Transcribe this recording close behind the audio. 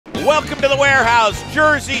Welcome to the warehouse,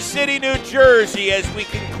 Jersey City, New Jersey, as we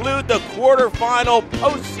conclude the quarterfinal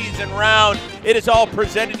postseason round. It is all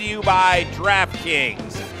presented to you by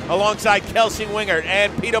DraftKings. Alongside Kelsey Wingert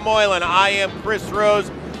and Peter Moylan, I am Chris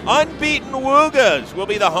Rose. Unbeaten Woogas will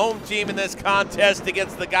be the home team in this contest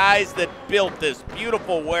against the guys that built this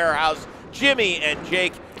beautiful warehouse, Jimmy and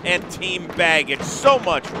Jake and Team Baggage. So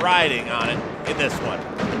much riding on it in this one.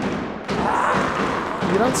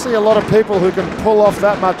 You don't see a lot of people who can pull off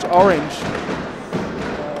that much orange.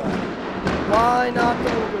 Why not the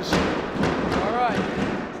Woogas? All right.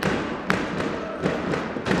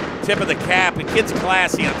 Tip of the cap. The kid's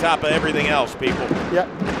classy on top of everything else, people. Yep,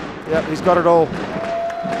 he's got it all.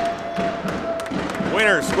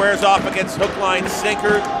 Winner squares off against hook, line,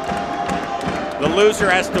 sinker. The loser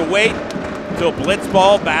has to wait until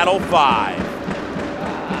Blitzball Battle 5.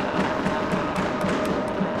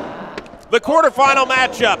 The quarterfinal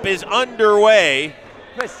matchup is underway.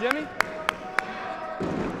 Chris, Jimmy?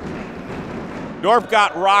 Knorp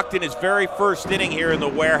got rocked in his very first inning here in the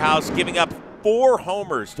warehouse, giving up 4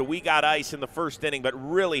 homers to We Got Ice in the first inning, but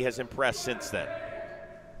really has impressed since then.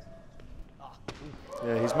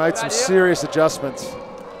 Yeah, he's made some serious adjustments.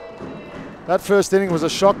 That first inning was a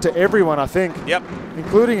shock to everyone, I think. Yep.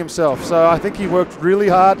 Including himself. So I think he worked really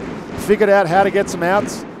hard, figured out how to get some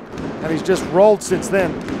outs, and he's just rolled since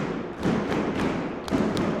then.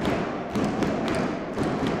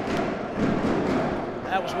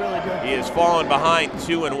 That was really good. He has fallen behind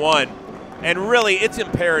 2-1. And really, it's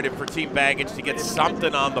imperative for Team Baggage to get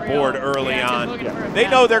something on the board early on. They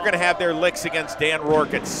know they're going to have their licks against Dan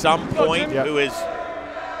Rourke at some point, who is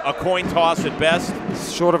a coin toss at best.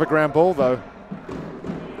 Short of a ground ball, though.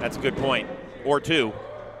 That's a good point. Or 2.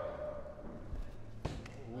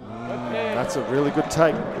 That's a really good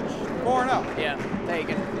take. 4-0. Yeah, take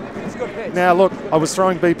it. It's a good pitch. Now, look, I was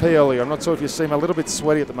throwing BP earlier. I'm not sure if you see me a little bit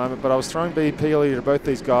sweaty at the moment, but I was throwing BP earlier to both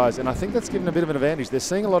these guys, and I think that's given a bit of an advantage. They're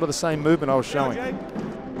seeing a lot of the same movement I was showing.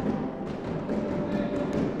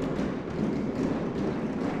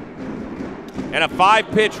 And a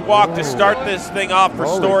 5-pitch walk to start this thing off for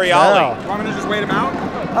Holy Storiale. cow. Want me to just wait him out?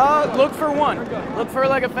 Look for one. Look for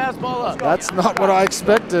like a fastball up. That's not what I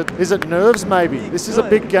expected. Is it nerves, maybe? This is a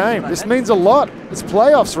big game. This means a lot. It's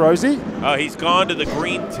playoffs, Rosie. Oh, he's gone to the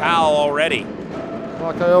green towel already.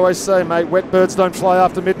 Like I always say, mate, wet birds don't fly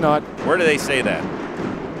after midnight. Where do they say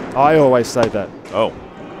that? I always say that. Oh.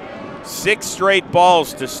 6 straight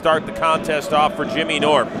balls to start the contest off for Jimmy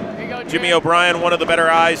Knorp. Jimmy O'Brien, one of the better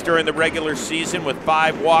eyes during the regular season with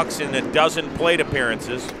 5 walks and a dozen plate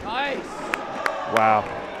appearances. Nice. Wow.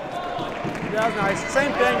 That was nice.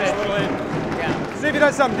 Same thing, just a little in. Yeah. See if he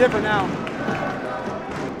does something different now.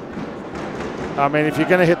 I mean, if you're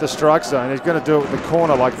going to hit the strike zone, he's going to do it with the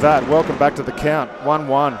corner like that. Welcome back to the count.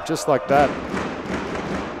 1-1, just like that.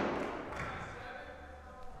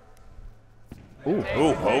 Ooh,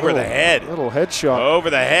 over the head. Little headshot. Over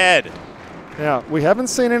the head. Now, we haven't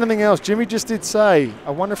seen anything else. Jimmy just did say,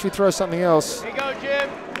 I wonder if he throws something else. Here you go, Jim.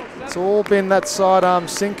 It's all been that sidearm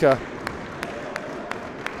sinker.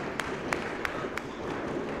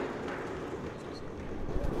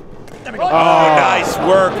 Oh, nice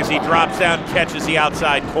work as he drops down, catches the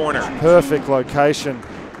outside corner. Perfect location.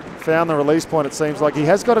 Found the release point, it seems like. He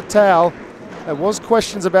has got a towel. There was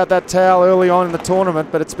questions about that towel early on in the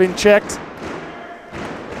tournament, but it's been checked.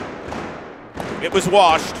 It was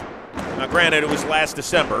washed. Now, granted, it was last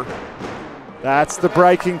December. That's the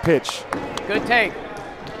breaking pitch. Good take.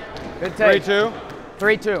 Good take. 3-2.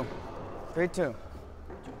 3-2. 3-2.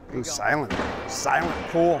 Ooh, silent. Silent.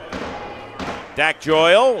 Cool. Dak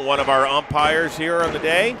Joyle, one of our umpires here on the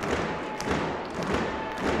day.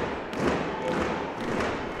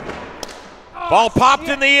 Ball popped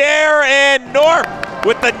in the air, and Knorp,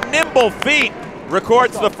 with the nimble feet,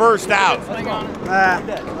 records the first out.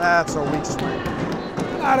 That's a weak swing.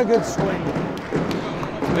 Not a good swing.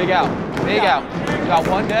 Big out. Big out. You got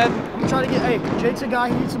one dead. I'm trying to get, hey, Jake's a guy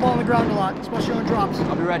who needs the ball on the ground a lot, especially on drops.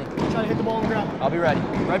 I'll be ready. Try to hit the ball on the ground. I'll be ready.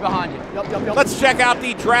 Right behind you. Yep. Let's check out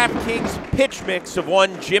the DraftKings pitch mix of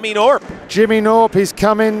one Jimmy Knorp. Jimmy Knorp, he's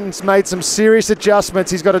come in, he's made some serious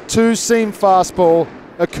adjustments. He's got a 2-seam fastball,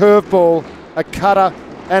 a curveball, a cutter,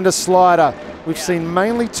 and a slider. We've seen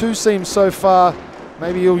mainly 2-seams so far.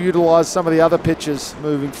 Maybe he'll utilize some of the other pitches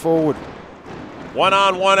moving forward. 1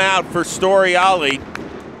 on, 1 out for Storiale.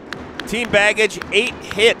 Team Baggage, 8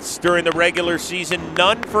 hits during the regular season,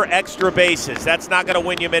 none for extra bases. That's not going to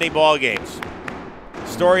win you many ball games.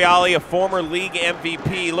 Storiale, a former league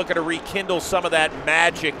MVP, looking to rekindle some of that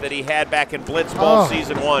magic that he had back in Blitzball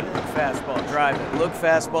Season 1. Look fastball, drive it. Look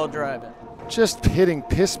fastball, drive it. Just hitting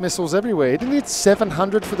piss missiles everywhere. Didn't he hit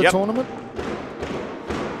 700 for the tournament?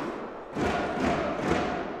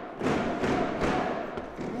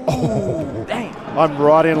 Oh, dang. I'm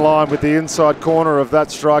right in line with the inside corner of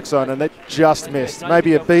that strike zone, and it just missed.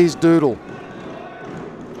 Maybe a bee's doodle.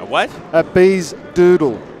 A what? A bee's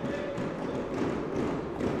doodle.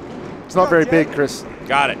 It's not very big, Chris.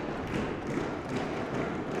 Got it.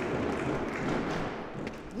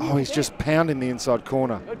 Oh, he's just pounding the inside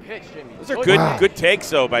corner. Good pitch, Jimmy. Those are good takes,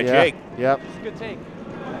 though, by Jake. Yep. It's a good take.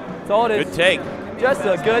 That's all it is. Good take. Just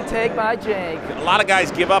a good take by Jake. A lot of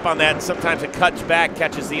guys give up on that, and sometimes it cuts back,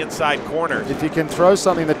 catches the inside corner. If you can throw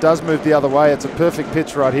something that does move the other way, it's a perfect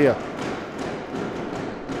pitch right here.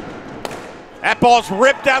 That ball's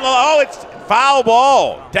ripped down the. Oh, it's foul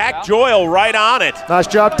ball. Dak Joyle right on it. Nice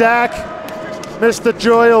job, Dak. Mr.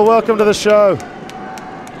 Joyle, welcome to the show.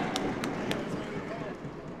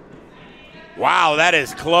 Wow, that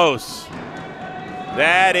is close.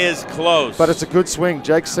 That is close. But it's a good swing.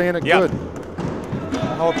 Jake's seeing it good.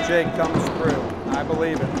 I hope Jake comes through. I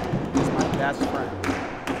believe it. He's my best friend.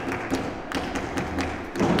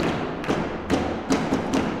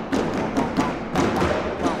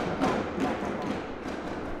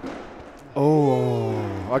 Oh,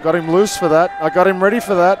 I got him loose for that. I got him ready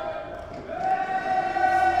for that.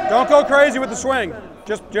 Don't go crazy with the swing.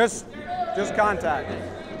 Just contact.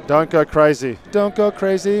 Don't go crazy. Don't go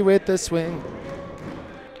crazy with the swing.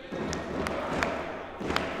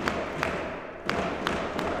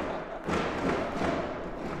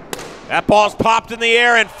 That ball's popped in the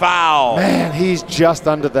air and foul. Man, he's just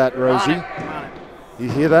under that, Rosie.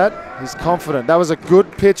 You hear that? He's confident. That was a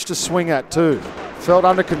good pitch to swing at, too. Felt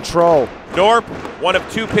under control. Knorp, one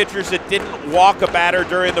of two pitchers that didn't walk a batter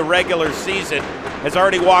during the regular season, has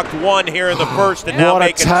already walked one here in the first and now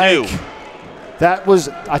making two. That was,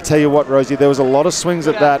 I tell you what, Rosie, there was a lot of swings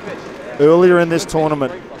at that earlier in this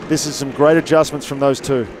tournament. This is some great adjustments from those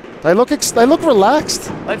two. They look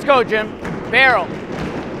relaxed. Let's go, Jim. Barrel.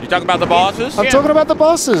 You talking about the bosses? I'm talking about the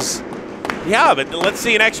bosses. Yeah, but let's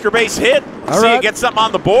see an extra base hit. Let's see right. you get something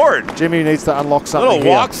on the board. Jimmy needs to unlock something Little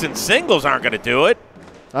here. walks and singles aren't going to do it.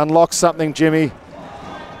 Unlock something, Jimmy.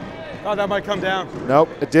 Oh, that might come down. Nope,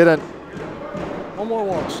 it didn't. One more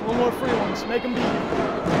walks, one more free ones. Make them beat.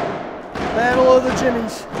 Battle of the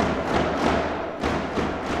Jimmies.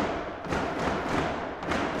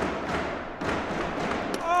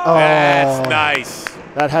 Oh, That's nice.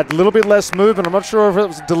 that had a little bit less movement. I'm not sure if it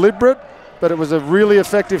was deliberate, but it was a really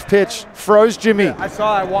effective pitch. Froze Jimmy. I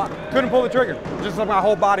saw couldn't pull the trigger. Just like my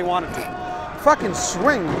whole body wanted to. Fucking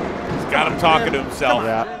swing. He's got him talking to himself.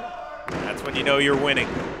 Yeah. That's when you know you're winning.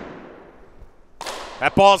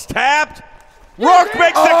 That ball's tapped. Rourke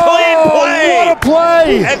makes a clean play. What a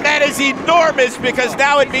play! And that is enormous because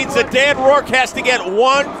now it means that Dan Rourke has to get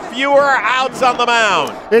one fewer outs on the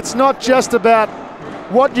mound. It's not just about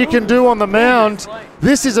what you can do on the mound.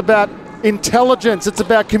 This is about intelligence. It's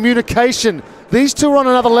about communication. These two are on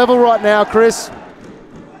another level right now, Chris.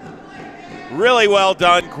 Really well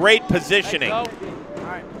done. Great positioning. I'm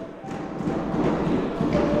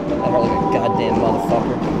like a goddamn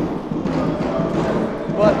motherfucker.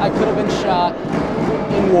 But I could have been shot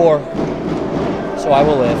in war, so I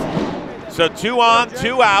will live. So 2 on,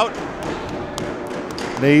 2 out.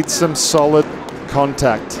 Needs some solid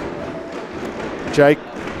contact. Jake,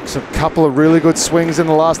 some couple of really good swings in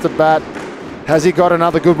the last at bat. Has he got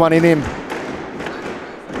another good one in him?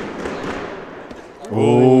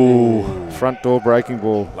 Ooh, front door breaking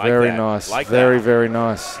ball. Like very that. nice. Like very, that. very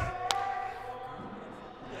nice.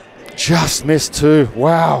 Just missed too.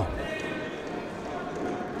 Wow.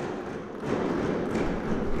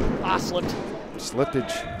 Ah, slipped.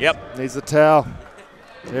 Slippage. Yep. Needs the towel.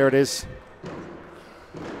 There it is.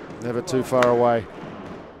 Never too far away.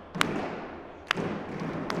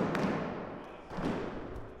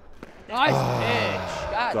 Nice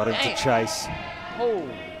pitch. God Got him dang. to chase. Holy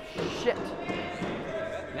shit.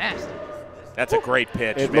 Nasty. That's a great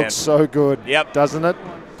pitch, It man. looks so good. Yep. Doesn't it?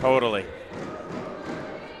 Totally.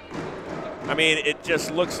 I mean, it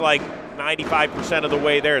just looks like 95% of the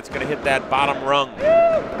way there, it's going to hit that bottom rung.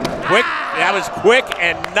 Quick. That was quick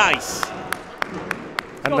and nice.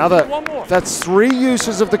 Another. One more. That's 3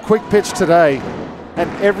 uses of the quick pitch today, and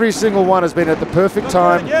every single one has been at the perfect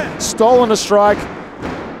time. Stolen a strike.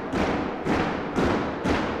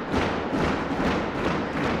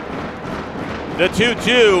 The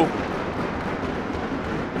 2-2.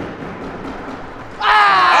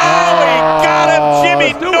 Got him,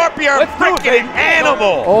 Jimmy Knorp, you're a freaking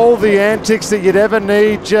animal. All the antics that you'd ever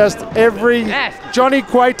need, just every. Johnny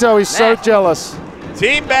Cueto is so jealous.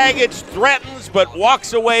 Team Baggage threatens but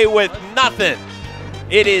walks away with nothing.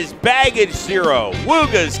 It is Baggage 0.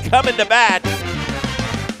 Woogas coming to bat.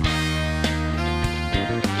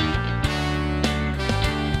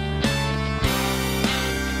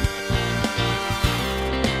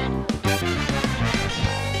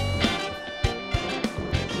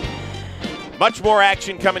 Much more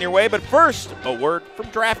action coming your way, but first, a word from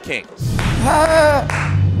DraftKings.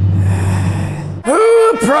 Who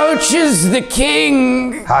approaches the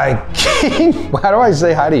king? Hi, King. How do I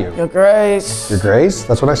say hi to you? Your Grace. Your Grace?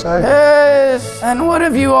 That's what I say? Yes. And what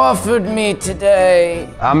have you offered me today?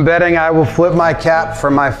 I'm betting I will flip my cap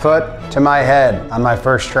from my foot to my head on my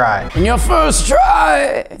first try. In your first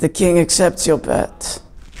try, the king accepts your bet.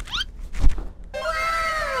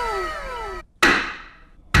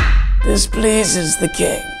 This pleases the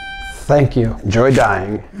king. Thank you. Enjoy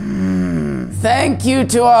dying. Thank you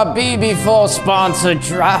to our BB4 sponsor,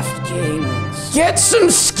 DraftKings. Get some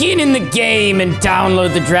skin in the game and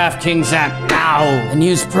download the DraftKings app now. And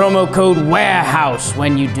use promo code WAREHOUSE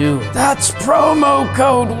when you do. That's promo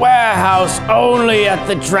code WAREHOUSE only at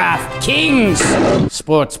the DraftKings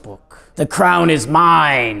Sportsbook. The crown is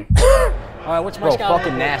mine. All right, what's my scout?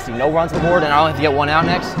 Fucking nasty. No runs to the board, and I only have to get one out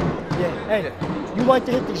next? Yeah, hey, you like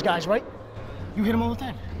to hit these guys, right? You hit them all the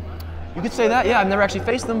time. You could say that, yeah. I've never actually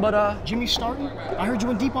faced them, but Jimmy's starting? I heard you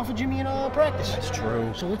went deep off of Jimmy in practice. That's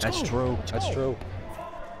true. So let's go. That's true. That's true.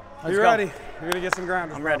 You ready? You're gonna get some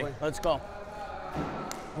ground. I'm ready. Let's go.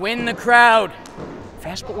 Win the crowd.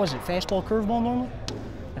 Fastball, was it fastball, curveball normally?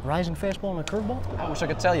 Like rising fastball and a curveball? I wish I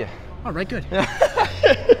could tell you. All right, good.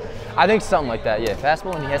 I think something like that, yeah.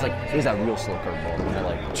 Fastball, and he has that real slow curveball. You know,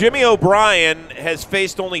 like. Jimmy O'Brien has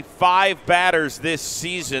faced only 5 batters this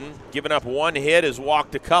season, given up 1 hit, has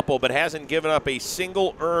walked a couple, but hasn't given up a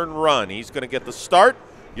single earned run. He's going to get the start.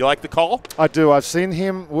 You like the call? I do. I've seen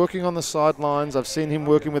him working on the sidelines. I've seen him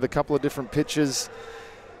working with a couple of different pitches.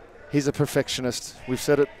 He's a perfectionist. We've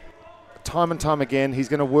said it time and time again. He's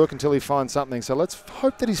going to work until he finds something. So let's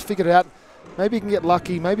hope that he's figured it out. Maybe he can get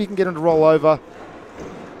lucky. Maybe he can get him to roll over.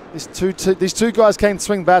 These two guys can't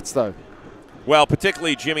swing bats, though. Well,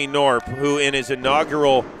 particularly Jimmy Knorp, who in his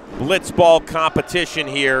inaugural Blitzball competition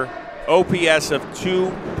here, OPS of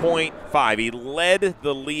 2.5. He led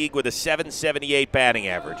the league with a 778 batting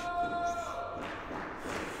average.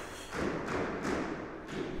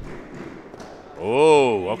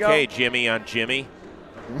 Oh, okay, Jimmy on Jimmy.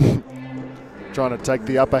 Trying to take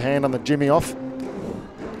the upper hand on the Jimmy off.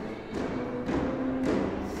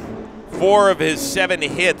 4 of his 7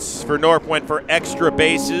 hits for Knorp went for extra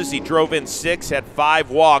bases. He drove in 6, had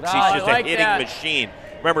 5 walks. He's just a hitting machine.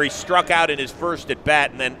 Remember, he struck out in his first at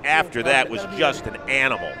bat, and then after that was just an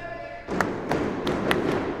animal.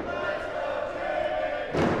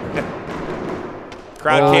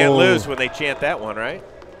 Crowd can't lose when they chant that one, right?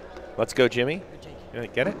 Let's go, Jimmy. You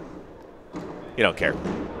get it? You don't care.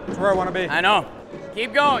 That's where I want to be. I know.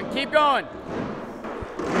 Keep going. Keep going.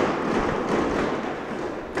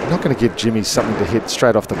 I'm not going to give Jimmy something to hit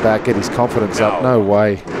straight off the bat, get his confidence up. No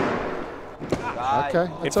way. Okay.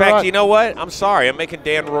 In fact, you know what? I'm sorry. I'm making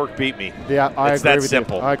Dan Rourke beat me. Yeah, I it's agree that with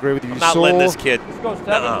simple. you. I agree with you. I'm not letting this kid.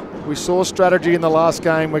 We saw strategy in the last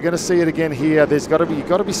game. We're going to see it again here. You've got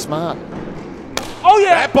to be smart. Oh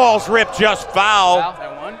yeah! That ball's ripped just foul.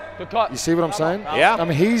 Good cut. You see what I'm saying? Yeah. I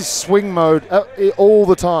mean, he's swing mode all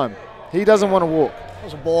the time. He doesn't want to walk. That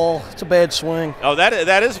was a ball. It's a bad swing. Oh, that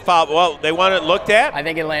is a foul. Well, they want it looked at? I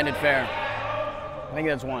think it landed fair. I think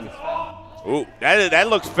that's 1. Ooh, that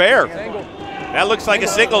looks fair. That looks like a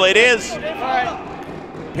single. It is.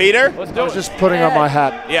 Peter? Let's do I was just putting on my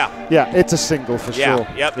hat. Yeah. Yeah, it's a single for sure.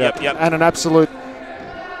 Yep. And an absolute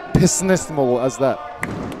pissnissimo as that.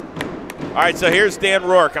 All right, so here's Dan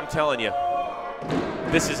Rourke. I'm telling you,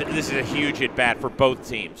 this is a huge at bat for both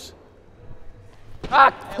teams.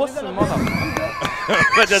 Puss the mother.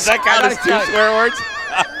 But does that count as 2 swear words?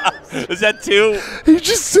 Is that 2? He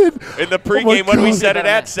just said in the pregame. What did we set it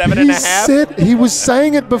at? 7.5. He was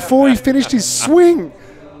saying it before he finished his swing.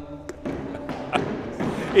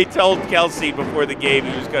 He told Kelsey before the game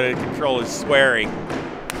he was going to control his swearing.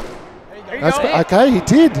 Okay, he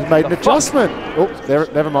did. He made an adjustment. Oh,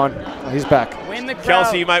 never mind. He's back. Win the crowd.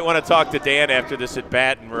 Kelsey, you might want to talk to Dan after this at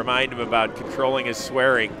bat and remind him about controlling his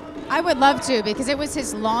swearing. I would love to, because it was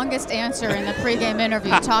his longest answer in the pregame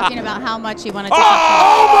interview, talking about how much he wanted to. Oh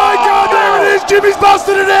my God! There it is. Jimmy's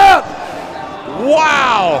busted it out.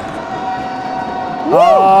 Wow!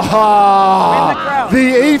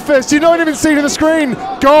 The E-Fest. You don't even see it on the screen.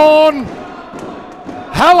 Gone.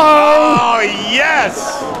 Hello. Oh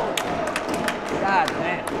yes! God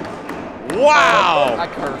damn. Wow! I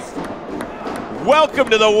cursed. Welcome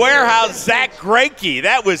to the warehouse, Zach Greinke.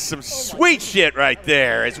 That was some sweet shit right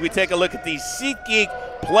there as we take a look at the SeatGeek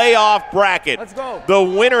playoff bracket. Let's go. The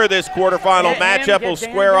winner of this quarterfinal matchup will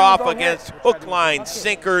square off against Hook, Line,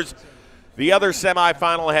 Sinkers. The other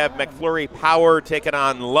semifinal will have McFlurry Power taking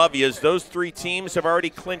on Lovias. Those 3 teams have already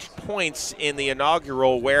clinched points in the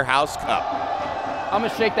inaugural Warehouse Cup. I'm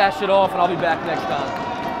gonna shake that shit off and I'll be back next time.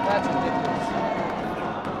 That's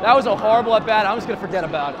ridiculous. That was a horrible at bat. I'm just gonna forget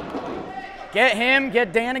about it. Get him,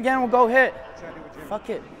 get Dan again, we'll go hit. Fuck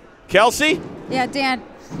it. Kelsey? Yeah, Dan,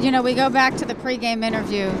 you know, we go back to the pregame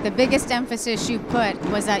interview. The biggest emphasis you put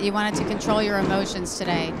was that you wanted to control your emotions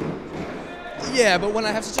today. Yeah, but when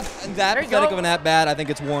I have such that pathetic of an at-bat, I think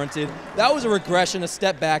it's warranted. That was a regression, a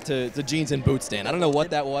step back to jeans and boots stand. I don't know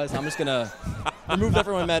what that was. I'm just going to remove that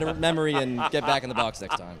from my memory and get back in the box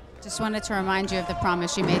next time. Just wanted to remind you of the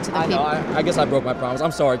promise you made to the people. I guess I broke my promise.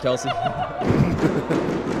 I'm sorry, Kelsey.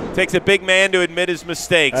 Takes a big man to admit his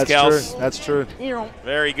mistakes, That's Kels. true. That's true.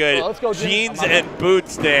 Very good. Well, let's go, Jim. Jeans and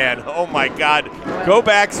boots, Dan. Oh, my God. Go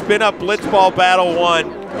back, spin up Blitzball Battle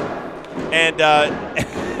 1,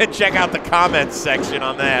 and check out the comments section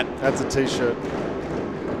on that. That's a T-shirt.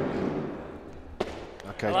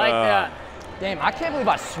 Okay. I like that. Damn, I can't believe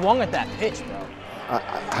I swung at that pitch, bro.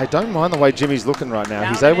 I don't mind the way Jimmy's looking right now.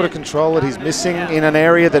 He's able to control it. He's missing in an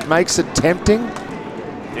area that makes it tempting.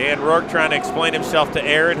 Dan Rourke trying to explain himself to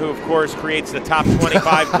Aaron, who, of course, creates the top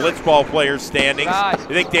 25 Blitzball players standings.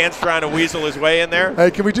 You think Dan's trying to weasel his way in there?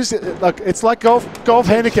 Hey, can we just, look, it's like golf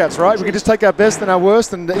handicaps, right? We can just take our best and our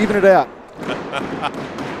worst and even it out.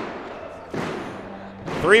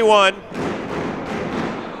 3-1.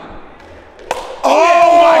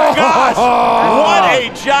 Oh, my gosh! What a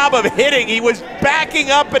job of hitting. He was backing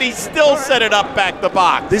up, and he still set it up back the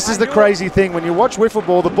box. This is the crazy thing. When you watch wiffle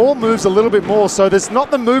ball, the ball moves a little bit more, so there's not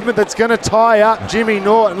the movement that's going to tie up Jimmy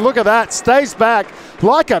Norton. Look at that. Stays back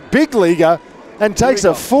like a big leaguer and takes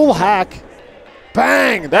a full hack.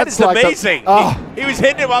 Bang! That's like amazing. He was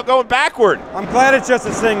hitting it while going backward. I'm glad it's just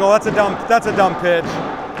a single. That's a dumb pitch.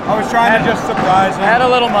 I was trying to just surprise him. Had a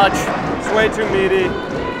little much. It's way too meaty.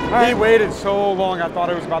 He waited so long, I thought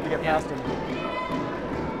I was about to get past him.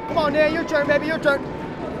 Come on, Dan, your turn, baby, your turn.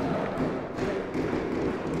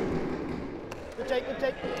 Good take.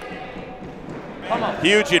 Come on.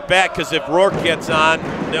 Huge at bat, because if Rourke gets on,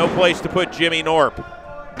 no place to put Jimmy Knorp.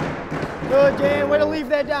 Good, Dan, way to leave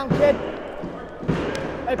that down, kid.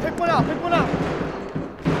 Hey, pick one up.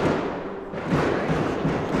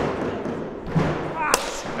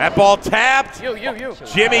 That ball tapped. You.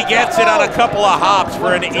 Jimmy gets it on a couple of hops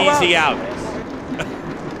for an easy out.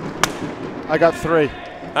 I got 3.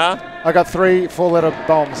 Huh? I got 3 four-letter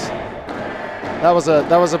bombs. That was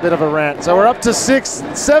a bit of a rant. So we're up to 6.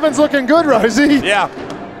 7's looking good, Rosie. Yeah.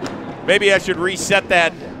 Maybe I should reset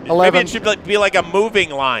that. 11. Maybe it should be like a moving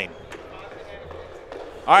line.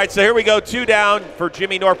 All right, so here we go. 2 down for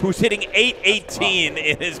Jimmy Knorp, who's hitting .818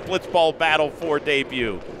 in his Blitzball Battle 4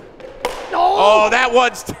 debut. Oh, that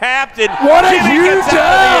one's tapped, and what a Jimmy huge gets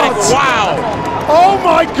out of the inning. out! Wow. Oh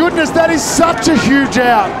my goodness, that is such a huge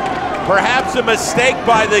out. Perhaps a mistake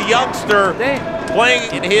by the youngster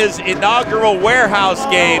playing in his inaugural warehouse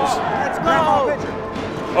games. Let's go.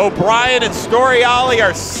 O'Brien and Storiale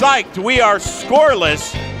are psyched. We are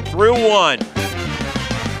scoreless through 1.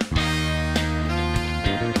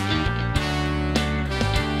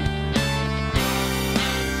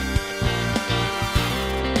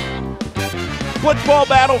 Blitzball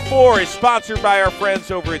Battle 4 is sponsored by our friends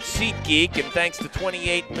over at SeatGeek, and thanks to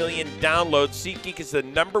 28 million downloads, SeatGeek is the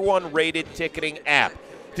 #1 rated ticketing app.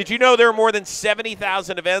 Did you know there are more than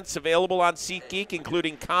 70,000 events available on SeatGeek,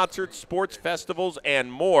 including concerts, sports festivals,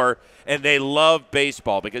 and more? And they love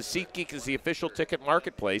baseball because SeatGeek is the official ticket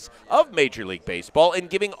marketplace of Major League Baseball and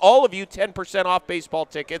giving all of you 10% off baseball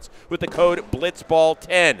tickets with the code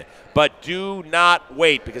BLITZBALL10. But do not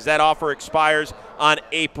wait because that offer expires on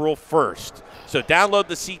April 1st. So download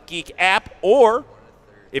the SeatGeek app, or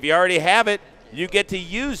if you already have it, you get to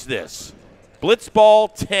use this.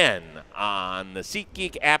 Blitzball 10 on the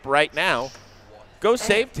SeatGeek app right now. Go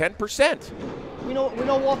save 10%. We know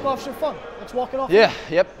walk-offs are fun. Let's walk it off. Yeah,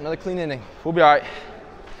 yep, another clean inning. We'll be all right.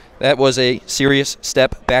 That was a serious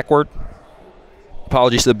step backward.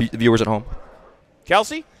 Apologies to the viewers at home.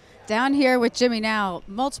 Kelsey? Down here with Jimmy now,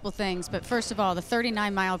 multiple things, but first of all, the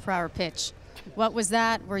 39-mile-per-hour pitch. What was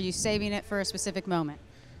that? Were you saving it for a specific moment?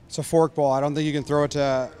 It's a fork ball. I don't think you can throw it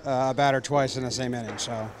to a batter twice in the same inning.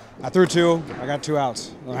 So I threw 2. I got 2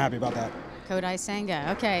 outs. I'm happy about that. Kodai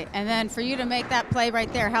Senga. Okay, and then for you to make that play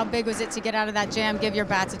right there, how big was it to get out of that jam, give your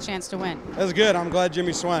bats a chance to win? That was good. I'm glad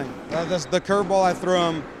Jimmy swung. The curveball I threw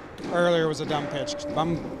him earlier was a dumb pitch.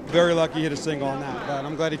 I'm very lucky he hit a single on that, but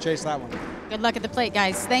I'm glad he chased that one. Good luck at the plate,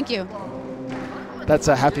 guys. Thank you. That's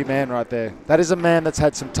a happy man right there. That is a man that's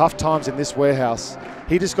had some tough times in this warehouse.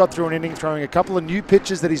 He just got through an inning throwing a couple of new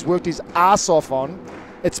pitches that he's worked his ass off on.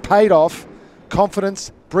 It's paid off.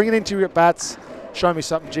 Confidence, bring it into your bats. Show me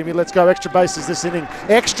something, Jimmy. Let's go. Extra bases this inning.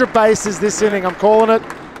 Extra bases this inning. I'm calling it.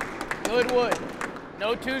 Good wood.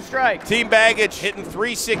 No 2 strikes. Team Baggage hitting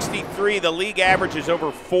 363. The league average is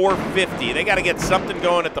over 450. They got to get something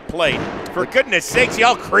going at the plate. For goodness sakes,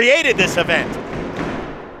 y'all created this event.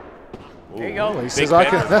 There you go. He says,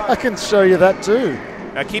 I can show you that too.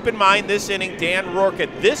 Now keep in mind this inning, Dan Rourke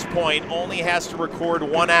at this point only has to record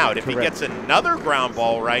 1 out. If he gets another ground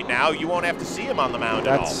ball right now, you won't have to see him on the mound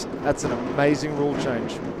at all. That's an amazing rule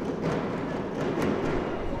change.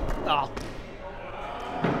 Oh.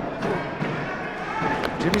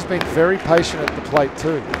 Jimmy's been very patient at the plate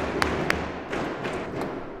too.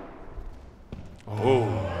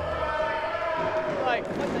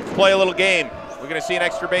 Play a little game. We're going to see an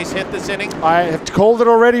extra base hit this inning. I have called it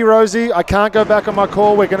already, Rosie. I can't go back on my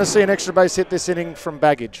call. We're going to see an extra base hit this inning from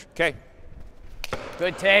Baggage. Okay.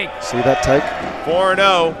 Good take. See that take?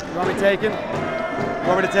 4-0. You want me taking?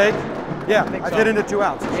 Want me to take? Yeah, I so. get into 2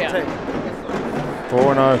 outs. Yeah. Take.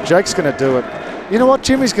 4-0. Jake's going to do it. You know what?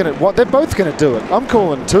 Jimmy's going to. They're both going to do it. I'm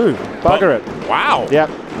calling 2. Bugger it. Wow. Yep.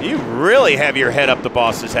 You really have your head up the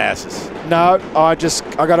boss's asses. No, I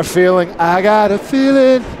got a feeling. I got a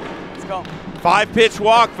feeling. Let's go. 5-pitch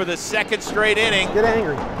walk for the 2nd straight inning. Get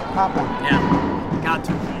angry. Pop one. Yeah. Got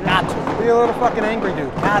to. Be a little fucking angry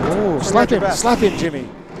dude. Got to. Oh, slap him, Jimmy.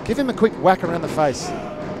 Give him a quick whack around the face.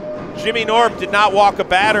 Jimmy Knorp did not walk a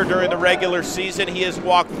batter during the regular season. He has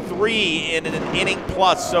walked 3 in an inning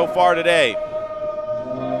plus so far today.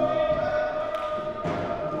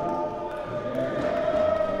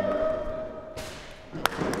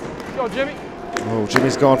 Go, Jimmy. Oh,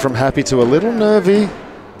 Jimmy's gone from happy to a little nervy,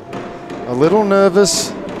 a little nervous.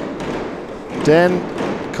 Dan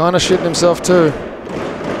kind of shitting himself too.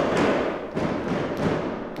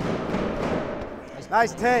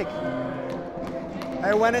 Nice take.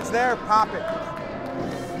 Hey, when it's there, pop it.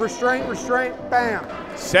 Restraint, bam.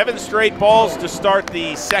 7 straight balls to start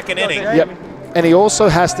the 2nd inning. Yep. And he also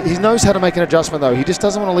has to, he knows how to make an adjustment though. He just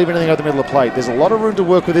doesn't want to leave anything out the middle of the plate. There's a lot of room to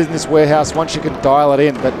work with in this warehouse once you can dial it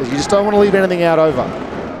in, but you just don't want to leave anything out over.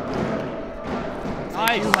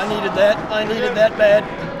 Nice. I needed that. I needed that bad.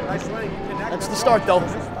 Nice swing. That's the start though.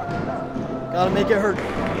 Gotta make it hurt.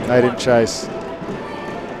 They didn't chase.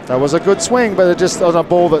 That was a good swing, but it just on a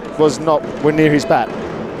ball that was not near his bat.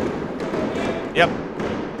 Yep.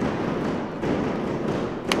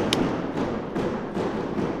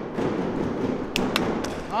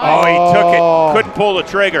 Oh, he took it. Couldn't pull the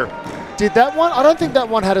trigger. Did that one? I don't think that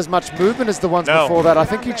one had as much movement as the ones before that. I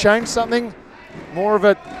think he changed something. More of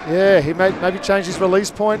it. Yeah, he maybe changed his release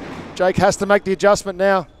point. Jake has to make the adjustment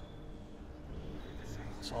now.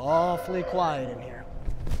 It's awfully quiet in here.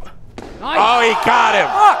 Nice. Oh, he got him.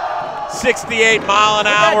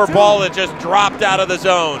 68-mile-an-hour ball that just dropped out of the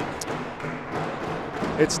zone.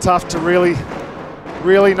 It's tough to really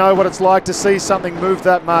know what it's like to see something move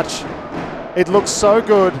that much. It looks so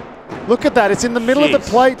good. Look at that. It's in the middle of the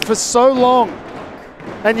plate for so long.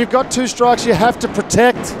 And you've got 2 strikes you have to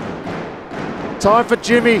protect. Time for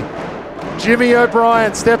Jimmy. Jimmy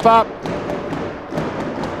O'Brien, step up.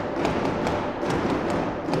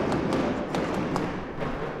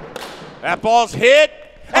 That ball's hit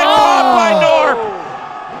and caught by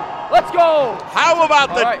Knorp. Let's go. How about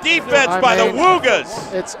the defense by the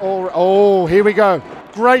Woogas? It's all. Oh, here we go.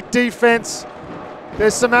 Great defense.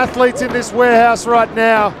 There's some athletes in this warehouse right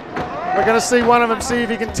now. We're going to see one of them, see if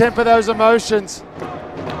he can temper those emotions.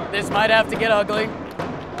 This might have to get ugly,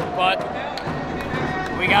 but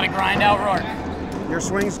we got to grind out Rourke. Your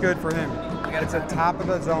swing's good for him. It's a top of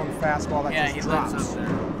the zone fastball that just drops.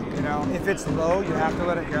 You know, if it's low, you have to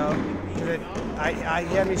let it go. I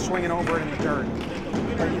had me swinging over it in the dirt.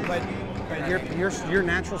 But your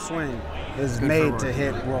natural swing is made to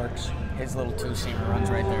hit Rourke's. His little 2-seamer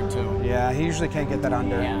runs right there too. Yeah, he usually can't get that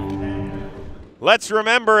under. Yeah. Let's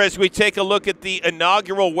remember as we take a look at the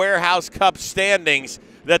inaugural Warehouse Cup standings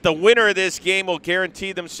that the winner of this game will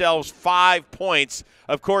guarantee themselves 5 points.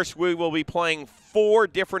 Of course, we will be playing 4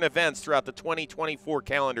 different events throughout the 2024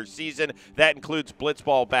 calendar season. That includes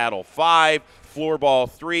Blitzball Battle 5,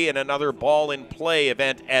 Floorball 3, and another ball in play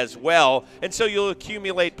event as well. And so you'll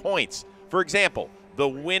accumulate points. For example, the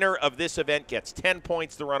winner of this event gets 10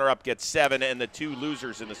 points, the runner-up gets 7, and the 2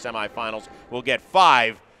 losers in the semifinals will get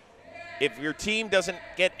 5. If your team doesn't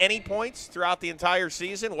get any points throughout the entire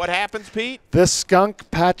season, what happens, Pete? The skunk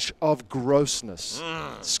patch of grossness.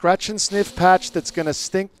 Scratch and sniff patch that's going to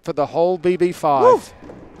stink for the whole BB5. Woo.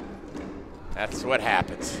 That's what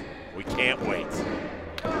happens. We can't wait.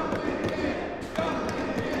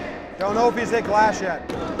 Don't know if he's hit glass yet.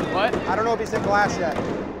 What? I don't know if he's hit glass yet.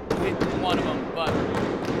 One of them, but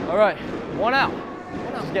All right, 1 out.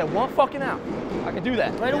 Just get 1 fucking out. I can do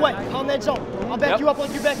that. Right away, pound that zone. I'll back you up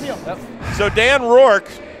like you back me up. So Dan Rourke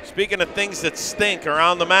Speaking of things that stink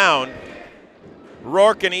around the mound,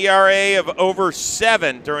 Rourke an ERA of over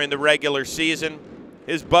 7 during the regular season.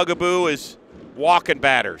 His bugaboo is walking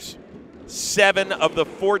batters. 7 of the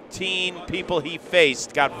 14 people he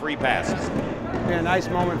faced got free passes. Yeah, a nice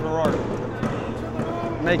moment for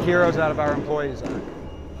Rourke. Make heroes out of our employees.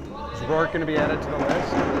 Is Rourke going to be added to the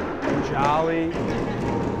list? Jolly,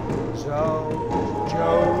 Joe's.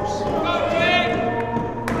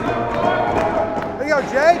 There you go,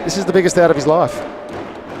 Jake. This is the biggest out of his life.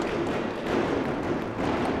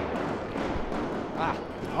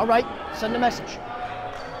 All right, send a message.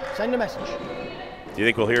 Send a message. Do you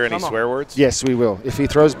think we'll hear any swear words? Yes, we will. If he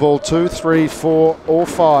throws ball 2, 3, 4, or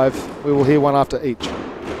 5, we will hear one after each.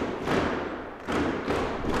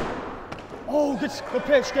 Oh, good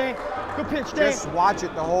pitch, Dan. Good pitch, Dan. Just watch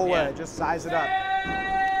it the whole way. Just size it up.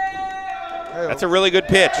 That's a really good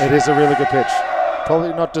pitch. It is a really good pitch. Probably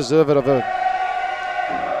not deserving of a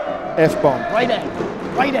F-bomb. Right at.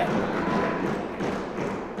 Right at.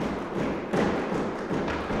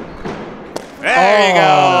 There you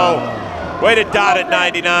go. Way to dot at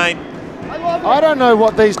 99. I don't know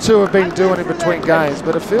what these two have been doing in between games,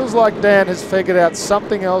 but it feels like Dan has figured out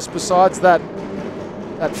something else besides that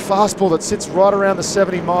fastball that sits right around the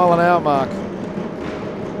 70-mile-an-hour mark.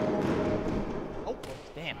 Oh,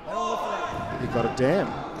 damn. You got a damn.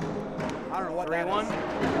 I don't know what 3-1.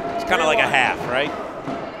 It's kind of like a half, right?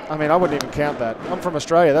 I mean, I wouldn't even count that. I'm from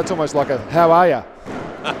Australia. That's almost like a how are ya?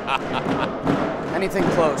 Anything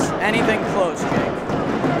close. Anything close, Jake.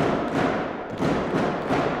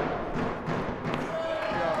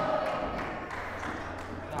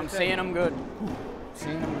 I'm seeing him good.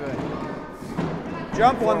 Seeing him good.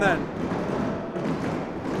 Jump one then.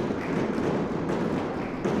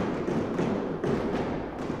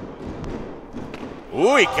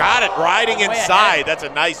 Ooh, he got it riding inside. That's a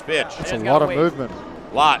nice pitch. That's a lot of movement.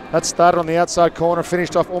 Lot. That started on the outside corner,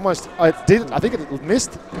 finished off almost. I think it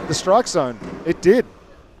missed the strike zone. It did.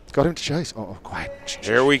 Got him to chase. Oh, quiet.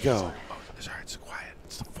 Here we go. Oh, sorry, it's quiet.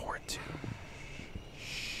 It's the 4-2.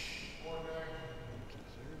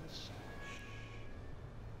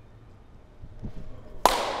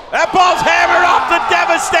 That ball's hammered off the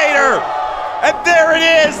Devastator. And there it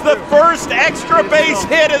is, the first extra base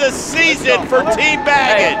hit of the season for Team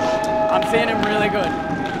Baggage. Hey, I'm seeing him really good.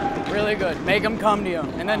 Really good. Make him come to you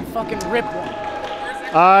and then fucking rip one.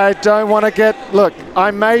 I don't want to get, look,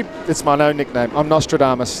 it's my own nickname. I'm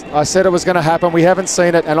Nostradamus. I said it was going to happen. We haven't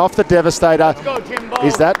seen it. And off the Devastator. Let's go, Jimbo.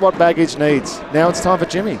 Is that what Baggage needs? Now it's time for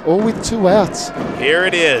Jimmy, all with 2 outs. Here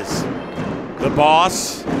it is. The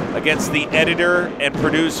boss against the editor and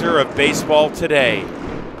producer of Baseball Today.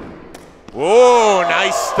 Whoa,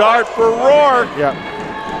 nice start for Rourke.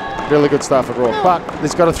 Yeah, really good start for Rourke. But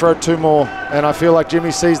he's got to throw 2 more. And I feel like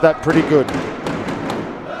Jimmy sees that pretty good.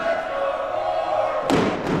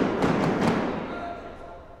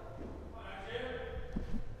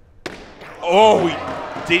 Oh,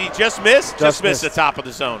 did he just miss? Just missed the missed. top of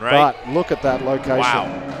the zone, right? But look at that location. Wow.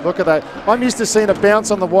 Look at that. I'm used to seeing a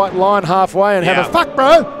bounce on the white line halfway and have a fuck,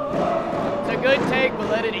 bro. It's a good take, but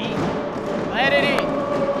let it eat. Let it eat.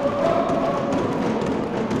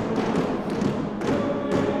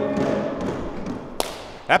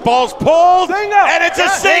 That ball's pulled, and it's a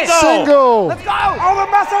single. Single. Let's go. All the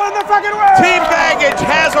muscle in the fucking world. Team Baggage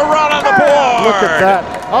has a run on the board. Look at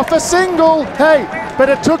that. Off a single. Hey, but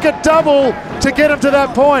it took a double to get him to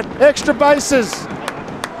that point. Extra bases.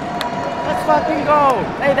 Let's fucking go.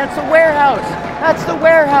 Hey, that's the warehouse. That's the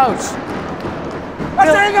warehouse.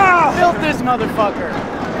 Built this motherfucker.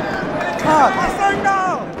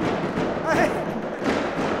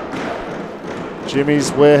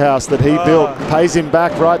 Jimmy's warehouse that he built pays him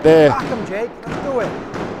back right there. Fuck him, Jake. Let's do it.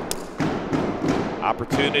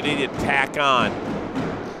 Opportunity to tack on.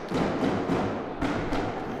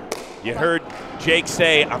 You heard Jake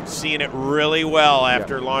say, I'm seeing it really well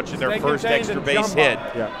after launching their first extra base hit.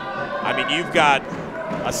 Yeah. I mean, you've got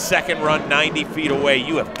a second run 90 feet away.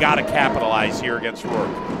 You have got to capitalize here against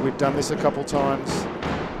Rourke. We've done this a couple times.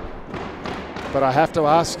 But I have to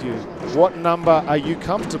ask you, what number are you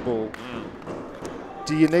comfortable?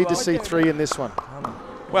 Do you need to see 3 in this one?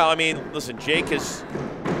 Well, I mean, listen, Jake's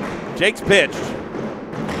pitched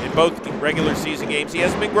in both regular season games. He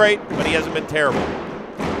hasn't been great, but he hasn't been terrible.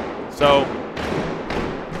 So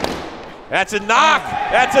that's a knock.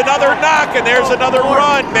 That's another knock, and there's another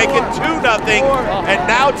run, making 2-0. And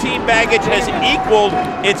now Team Baggage has equaled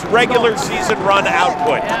its regular season run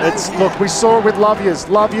output. Look, we saw it with Loviers.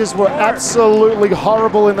 Loviers were absolutely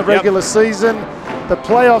horrible in the regular season. The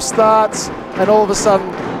playoff starts, and all of a sudden,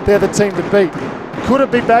 they're the team to beat. Could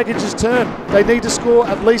it be Baggage's turn? They need to score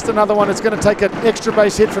at least another one. It's going to take an extra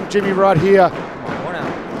base hit from Jimmy right here.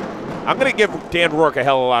 I'm going to give Dan Rourke a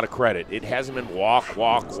hell of a lot of credit. It hasn't been walk,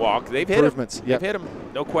 walk, walk. They've hit him. Yep. They've hit him,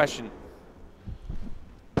 no question.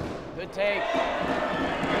 Good take.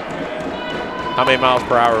 How many miles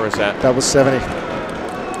per hour was that? That was 70.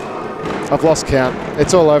 I've lost count.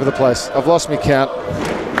 It's all over the place. I've lost me count.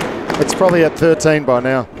 It's probably at 13 by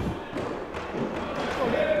now.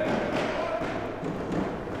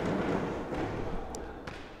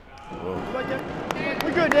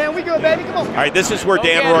 We good, Dan. We good, baby. Come on. All right, this is where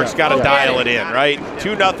Dan Rourke's got to dial it in, right?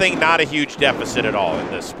 2-0, not a huge deficit at all in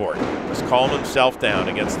this sport. Just calm himself down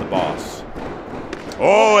against the boss.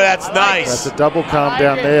 Oh, that's nice. That's a double calm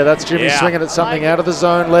down there. That's Jimmy swinging at something out of the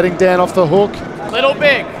zone, letting Dan off the hook. Little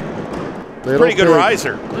big. Pretty good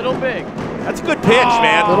riser. Little big. That's a good pitch,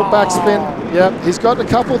 man. Little backspin. Yeah, he's got a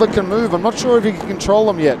couple that can move. I'm not sure if he can control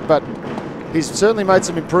them yet, but he's certainly made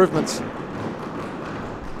some improvements.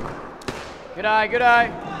 Good eye, good eye.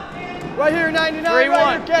 Right here, 99. 3-1.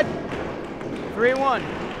 Right here, kid. 3-1.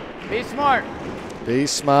 Be smart. Be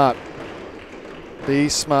smart. Be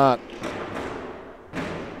smart.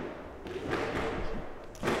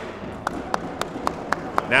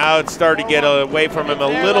 Now it's starting to get away from him a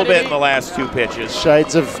little bit in the last 2 pitches.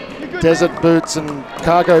 Shades of desert boots and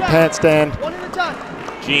cargo pants, Dan. One at a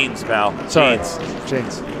time. Jeans, pal. Sorry. Jeans.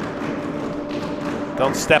 Jeans.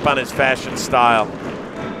 Don't step on his fashion style.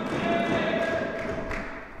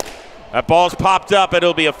 That ball's popped up.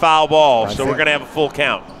 It'll be a foul ball, so we're going to have a full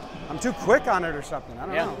count. I'm too quick on it or something. I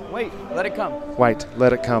don't know. Wait, let it come. Wait,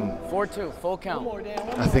 let it come. 4-2, full count.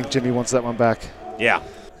 I think Jimmy wants that one back. Yeah.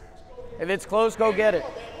 If it's close, go get it.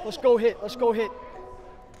 Let's go hit. Let's go hit.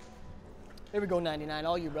 Here we go, 99.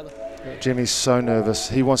 All you, brother. Jimmy's so nervous.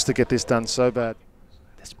 He wants to get this done so bad.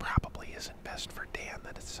 This probably isn't best for Dan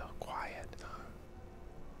that it's so quiet.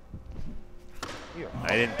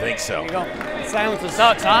 I didn't think so. There you go. Silence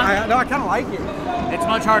sucks, huh? No, I kind of like it. It's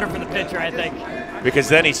much harder for the pitcher, I think. Because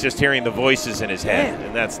then he's just hearing the voices in his head,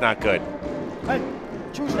 and that's not good. Hey,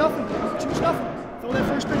 choose nothing. Choose nothing. Throw that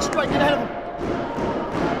first pitch strike. Get ahead of him.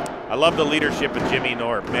 I love the leadership of Jimmy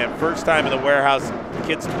Knorp, man. First time in the warehouse,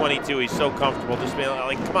 kid's 22. He's so comfortable. Just being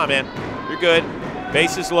like, come on, man. You're good.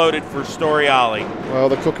 Bases loaded for Storiale. Well,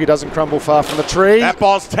 the cookie doesn't crumble far from the tree. That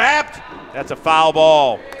ball's tapped. That's a foul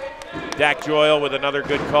ball. Dak Joyle with another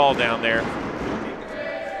good call down there.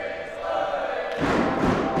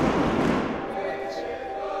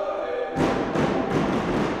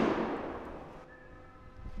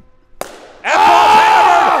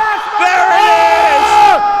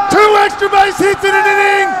 Extra base hits in an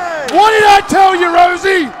inning. What did I tell you,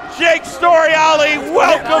 Rosie? Jake Storiale,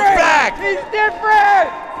 welcome back. He's different.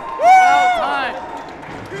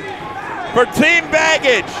 For Team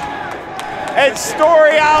Baggage and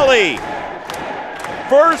Storiale.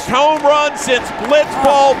 First home run since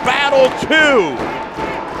Blitzball Battle 2.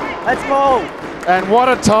 Let's go. And what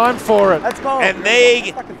a time for it. Let's go. And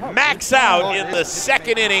they max out in the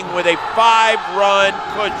 2nd inning with a 5-run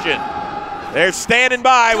cushion. They're standing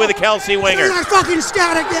by with a Kelsey winger. Say that fucking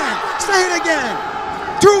stat again. Say it again.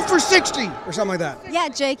 2 for 60 or something like that. Yeah,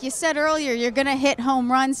 Jake, you said earlier you're going to hit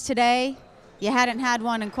home runs today. You hadn't had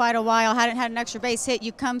one in quite a while, hadn't had an extra base hit.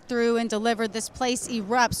 You come through and delivered. This place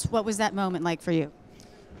erupts. What was that moment like for you?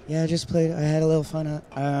 Yeah, I just played. I had a little fun.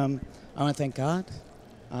 I want to thank God.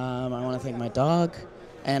 I want to thank my dog.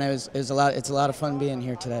 And it's a lot of fun being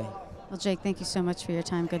here today. Well, Jake, thank you so much for your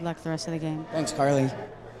time. Good luck the rest of the game. Thanks, Carly.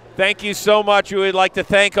 Thank you so much. We would like to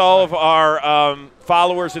thank all of our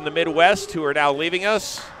followers in the Midwest who are now leaving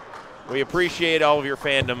us. We appreciate all of your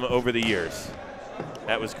fandom over the years.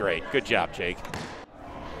 That was great. Good job, Jake.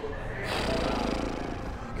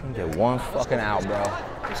 Couldn't get one fucking out, bro.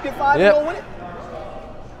 Just get 5 and go win it.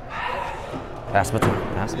 Pass baton.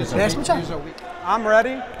 I'm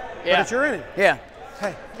ready, but it's your inning. Yeah.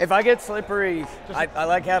 Hey. If I get slippery, I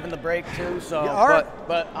like having the break too, so, all right.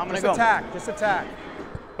 but I'm going to Just go. Just attack.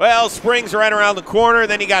 Well, spring's right around the corner.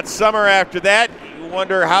 Then you got summer after that. You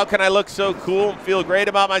wonder, how can I look so cool and feel great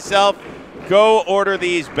about myself? Go order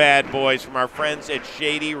these bad boys from our friends at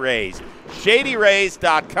Shady Rays.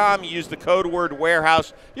 ShadyRays.com. Use the code word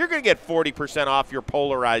warehouse. You're going to get 40% off your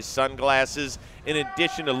polarized sunglasses. In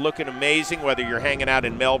addition to looking amazing, whether you're hanging out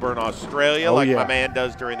in Melbourne, Australia, my man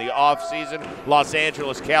does during the off season, Los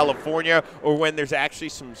Angeles, California, or when there's actually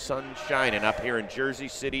some sun shining up here in Jersey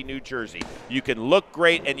City, New Jersey. You can look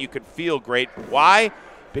great and you can feel great. Why?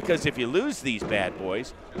 Because if you lose these bad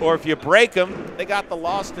boys, or if you break them, they got the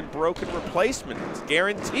lost and broken replacement. It's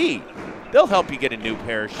guaranteed. They'll help you get a new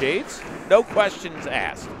pair of shades. No questions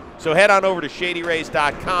asked. So head on over to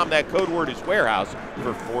ShadyRays.com. That code word is warehouse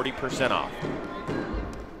for 40% off.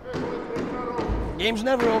 Game's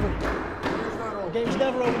never over. Game's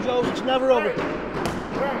never over, Joe. It's never over.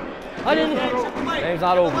 I didn't hear. Game's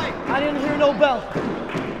not over. I didn't hear no bell.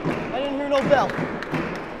 I didn't hear no bell.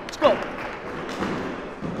 Let's go.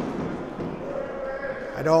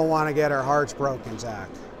 I don't want to get our hearts broken, Zach.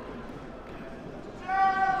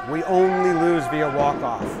 We only lose via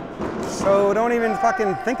walk-off. So don't even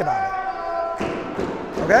fucking think about it.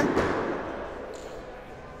 Okay?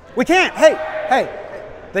 We can't. Hey.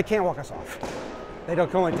 They can't walk us off. They can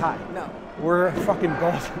only tie. No. We're fucking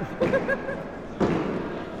both.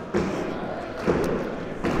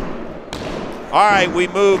 All right, we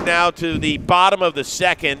move now to the bottom of the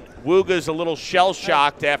second. Woogas a little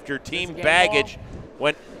shell-shocked after Team Baggage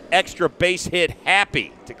went extra base hit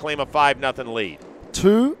happy to claim a 5-0 lead.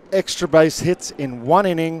 2 extra base hits in 1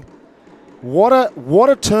 inning. What a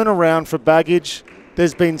turnaround for Baggage.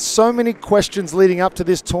 There's been so many questions leading up to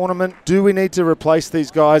this tournament. Do we need to replace these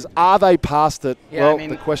guys? Are they past it? Yeah, well, I mean,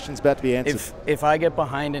 the question's about to be answered. If I get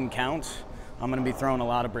behind in counts, I'm going to be throwing a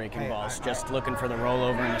lot of breaking balls, just looking for the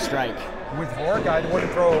rollover and the strike. With Rourke, I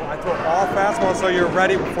throw all fastballs so you're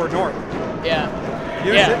ready for Knorp. Yeah.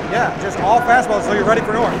 Just all fastballs so you're ready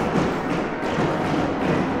for Knorp.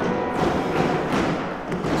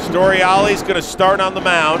 Storiale's going to start on the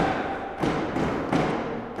mound.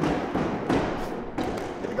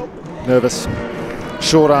 Nervous.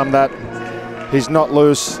 Short arm that. He's not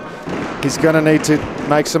loose. He's going to need to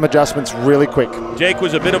make some adjustments really quick. Jake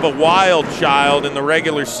was a bit of a wild child in the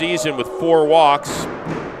regular season with 4 walks.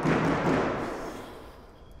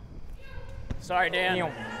 Sorry, Dan.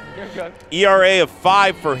 You're good. ERA of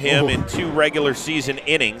 5 for him in 2 regular season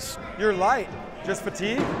innings. You're light. Just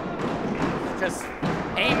fatigue? Just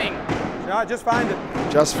aiming. No, just find it.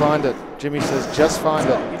 Just find it. Jimmy says just find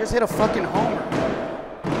it. You just hit a fucking homer.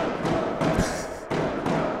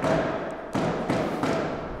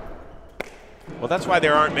 Well, that's why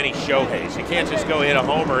there aren't many Shoheis. You can't just go hit a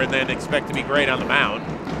homer and then expect to be great on the mound.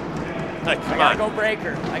 Like, I gotta go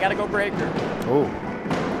breaker. I gotta go breaker. Oh,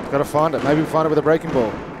 got to find it. Maybe find it with a breaking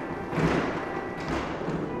ball.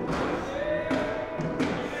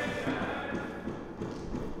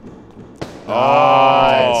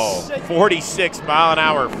 Oh,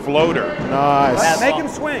 46-mile-an-hour floater. Nice. Make him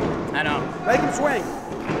swing. I know. Make him swing.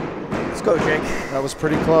 Let's go, Jake. That was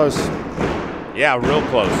pretty close. Yeah, real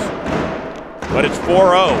close. But it's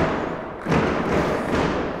 4-0.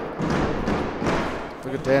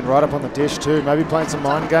 Look at Dan right up on the dish too. Maybe playing some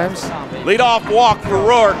mind games. Lead-off walk for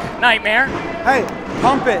Rourke. Nightmare. Hey,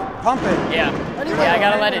 pump it. Yeah. Yeah, I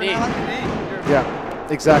gotta let it eat. Yeah,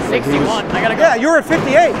 exactly. 61. I gotta go. Yeah, you're at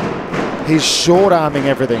 58. He's short-arming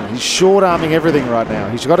everything. He's short-arming everything right now.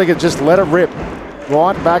 He's got to just let it rip.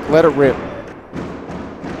 Right back, let it rip.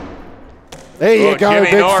 There you go,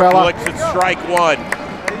 Jimmy big Knorp fella. looks at strike 1.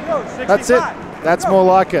 There you go, 65. That's it. That's more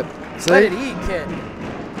like it. See? Let it eat, kid.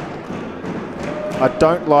 I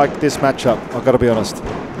don't like this matchup, I've got to be honest.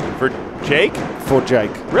 For Jake? For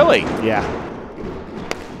Jake. Really? Yeah.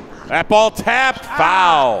 That ball tapped,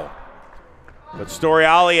 foul. But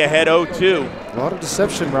Storiale ahead 0-2. A lot of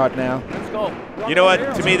deception right now. Let's go. You know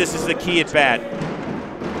what? To me, this is the key at bat.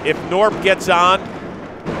 If Knorp gets on,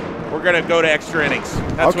 we're going to go to extra innings.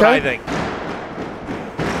 That's what I think.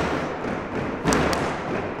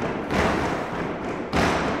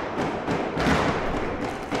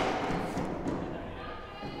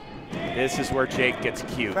 This is where Jake gets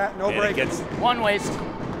cute. No breaker. One waste.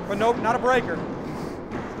 But no, not a breaker.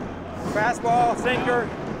 Fastball, sinker.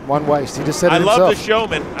 One waste. He just said it I himself. love the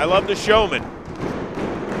showman. I love the showman.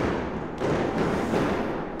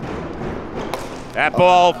 That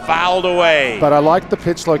ball fouled away. But I like the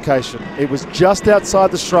pitch location. It was just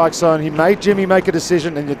outside the strike zone. He made Jimmy make a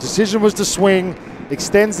decision, and the decision was to swing.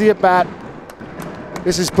 Extends the at-bat.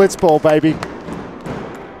 This is Blitzball, baby.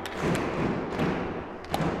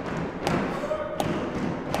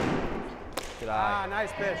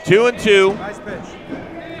 Nice pitch. 2-2. Nice pitch.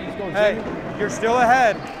 Hey, you're still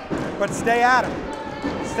ahead, but stay at him.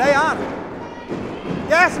 Stay on him.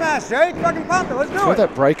 Gas mask, Jake. Fucking pump it. Let's do Throw it.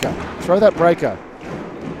 that breaker. Throw that breaker.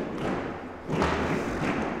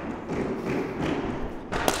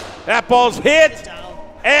 That ball's hit.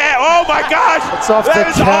 And, oh my gosh! It's off that the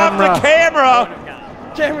is camera. off the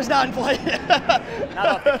camera. Camera's not in play. Not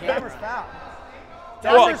off the camera. Foul.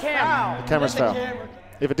 Well, The camera. The camera's foul.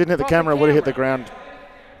 If it didn't hit the camera, it would have hit the ground.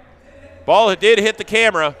 Ball did hit the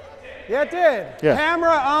camera. Yeah, it did. Yeah.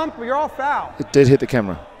 Camera, you're all foul. It did hit the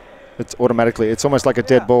camera. It's automatically. It's almost like a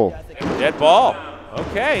dead ball. Dead ball.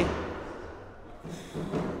 Okay.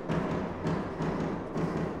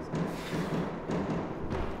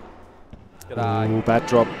 Good eye. Ooh, bat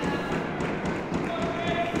drop.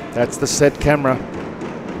 That's the set camera.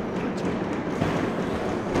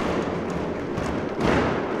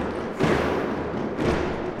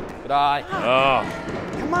 Good eye. Oh.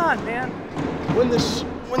 Come on, man. Win this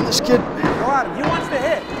kid. Go at him. He wants to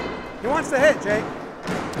hit. He wants to hit, Jake.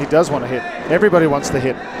 He does want to hit. Everybody wants to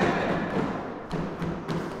hit.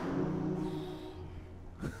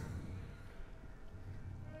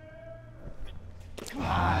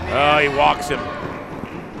 Oh, he walks him.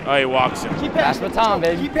 Oh, he walks him. Keep Pass passing the baton,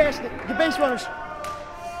 baby. Keep passing it. Get base runners.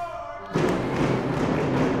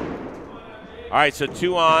 All right, so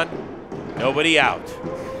 2 on, nobody out.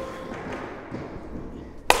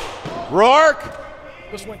 Rourke.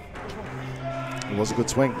 Good swing. It was a good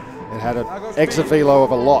swing. It had an exit velo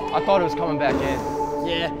of a lot. I thought it was coming back in.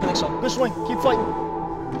 Yeah, I think so. Good swing. Keep fighting.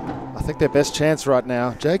 I think their best chance right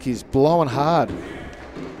now. Jake, he's blowing hard.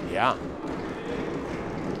 Yeah.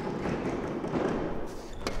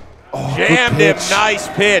 Oh, jammed him. Nice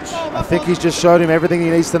pitch. I think he's just showed him everything he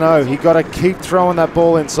needs to know. He got to keep throwing that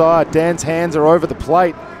ball inside. Dan's hands are over the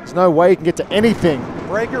plate. There's no way he can get to anything.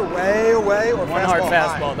 Breaker way away or One hard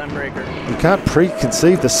fastball, then breaker. You can't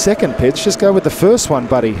preconceive the second pitch. Just go with the first one,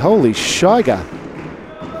 buddy. Holy shiger.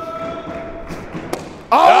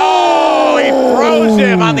 Oh, he throws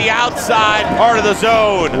him on the outside part of the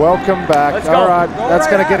zone. Welcome back. Let's go. All right, Go that's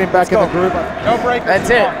right going to get at him back in the group. No breakers. That's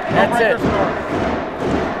it. That's it.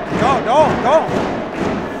 Go.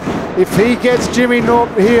 If he gets Jimmy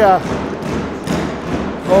Knorp here,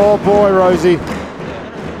 oh boy, Rosie.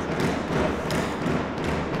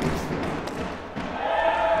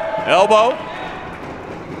 Elbow.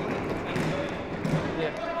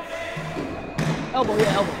 Elbow,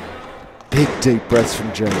 yeah, elbow. Big deep breaths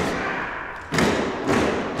from Jake.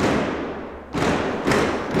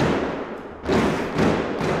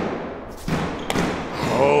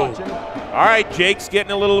 Oh. All right, Jake's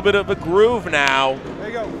getting a little bit of a groove now. There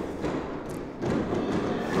you go.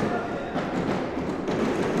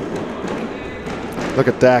 Look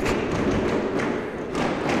at Dak.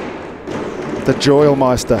 The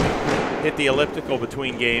Joylmeister. Hit the elliptical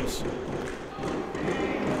between games.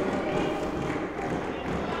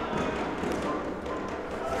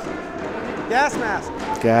 Gas mask.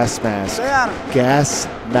 Gas mask. Stay at him. Gas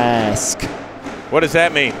mask. What does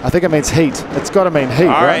that mean? I think it means heat. It's got to mean heat,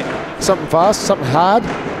 All right? Something fast, something hard.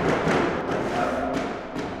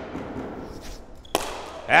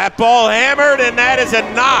 That ball hammered, and that is a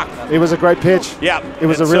knock. It was a great pitch. Yeah. It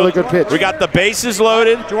was and a really good pitch. We got the bases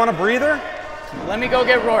loaded. Do you want a breather? Let me go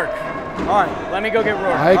get Rourke. All right. Let me go get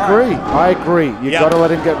Rourke. I agree. I agree. You've got to let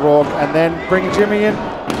him get Rourke and then bring Jimmy in.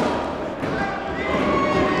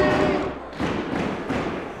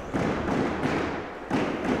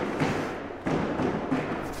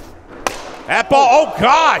 That ball, oh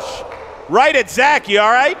gosh. Right at Zach, you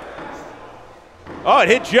all right? Oh, it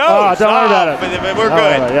hit Joe. Oh, don't worry about it. We're Don't worry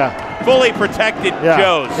good. about it, yeah. Fully protected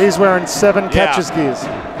Joe's. He's wearing 7 catcher's gears.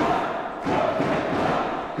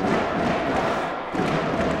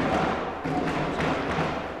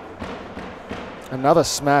 Another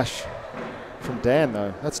smash from Dan,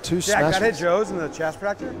 though. That's 2 Jack, smashes. that hit Joe's in the chest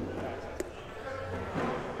protector?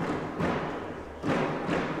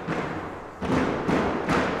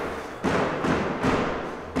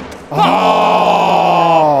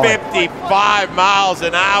 Oh, 55 miles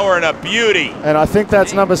an hour and a beauty. And I think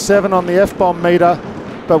that's number 7 on the F-bomb meter.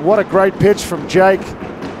 But what a great pitch from Jake.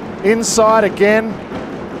 Inside again.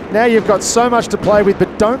 Now you've got so much to play with,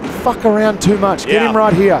 but don't fuck around too much. Get him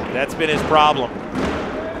right here. That's been his problem.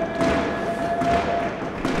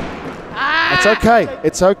 It's okay.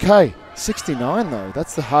 It's okay. 69, though.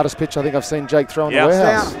 That's the hardest pitch I think I've seen Jake throw in the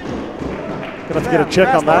warehouse. Gonna have to get a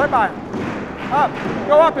check on that. Right by him. Up.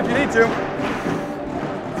 Go up if you need to.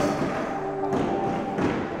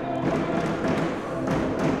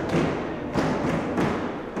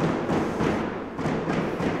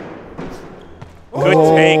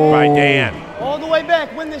 Good take by Dan. All the way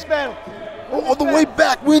back, win this battle. All the way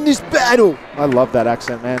back, win this battle. I love that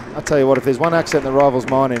accent, man. I'll tell you what, if there's one accent that rivals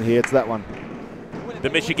mine in here, it's that one. The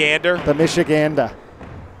Michigander. The Michigander.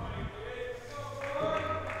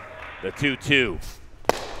 The 2-2.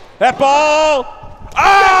 That ball.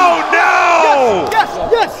 Oh, no!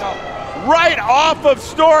 Yes! Right off of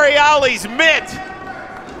Storiale's mitt.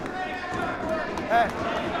 Hey,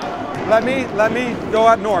 let me go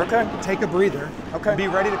at North. Okay. Take a breather. Okay. Be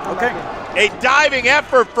ready to come back in. A diving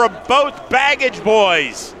effort from both baggage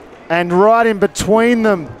boys. And right in between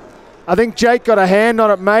them. I think Jake got a hand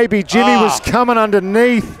on it, maybe. Jimmy was coming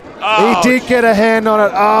underneath. He did get a hand on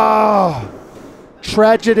it. Oh,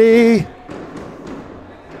 tragedy.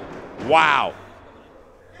 Wow.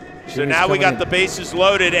 So now we got the bases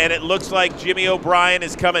loaded, and it looks like Jimmy O'Brien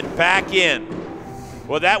is coming back in.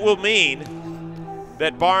 Well, that will mean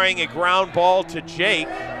that barring a ground ball to Jake,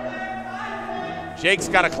 Jake's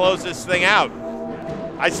got to close this thing out.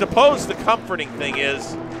 I suppose the comforting thing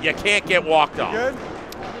is you can't get walked off. Good.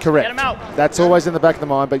 Correct. Get him out. That's always in the back of the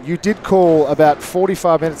mind, but you did call about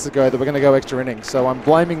 45 minutes ago that we're going to go extra innings, so I'm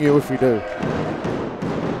blaming you if we do.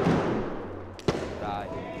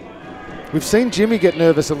 We've seen Jimmy get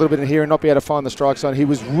nervous a little bit in here and not be able to find the strike zone. He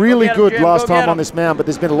was really good last time on this mound, but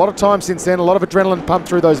there's been a lot of time since then, a lot of adrenaline pumped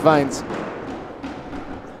through those veins.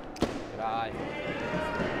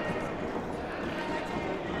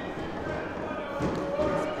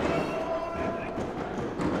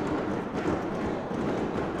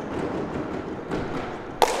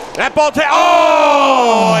 That ball,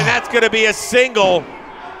 oh, and that's going to be a single.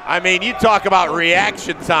 I mean, you talk about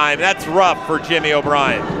reaction time. That's rough for Jimmy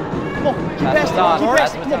O'Brien. Come on, keep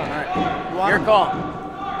passing. Come on. Your call.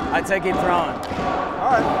 I'd say keep throwing.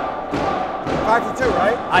 All right. 5-2,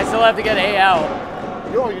 right? I still have to get A out.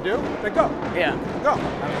 Oh, you do? Then go. Yeah. Go.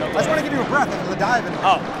 I just want to give you a breath after the dive.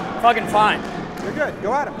 Oh, fucking fine. You're good.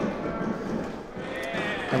 Go at him.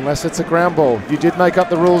 Unless it's a ground ball. You did make up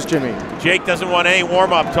the rules, Jimmy. Jake doesn't want any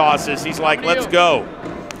warm-up tosses. He's like, let's go.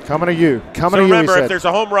 Coming to you. Coming So to you, remember, he said. if there's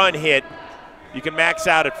a home run hit, you can max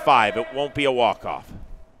out at 5. It won't be a walk-off.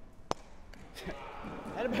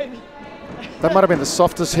 That might have been the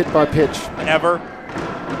softest hit by pitch. Ever.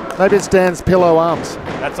 Maybe it's Dan's pillow arms.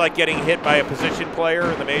 That's like getting hit by a position player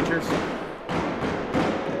in the majors.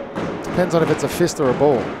 Depends on if it's a fist or a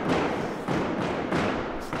ball.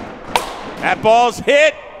 That ball's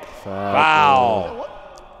hit. Foul.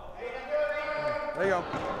 There you go.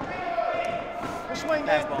 Swing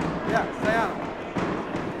that ball. Yeah, stay on him.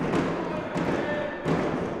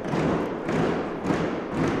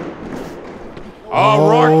 Oh,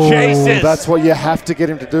 Rourke chases. That's what you have to get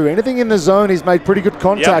him to do. Anything in the zone, he's made pretty good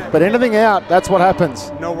contact, but anything out, that's what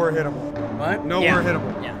happens. Nowhere hittable. What? Nowhere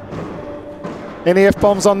hittable. Yeah. Any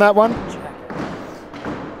F-bombs on that one?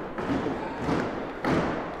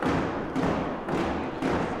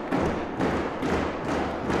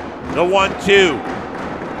 The 1-2.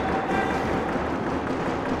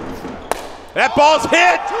 That ball's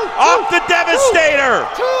hit off the Devastator.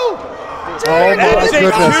 That is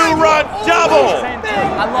a 2-run double.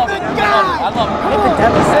 I love it. I love it. Hit the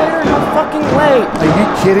Devastator? No fucking way. Are you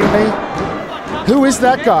kidding me? Who is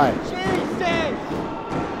that guy?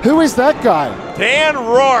 Who is that guy? Dan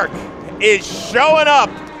Rourke is showing up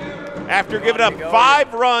after giving up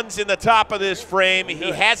 5 runs in the top of this frame.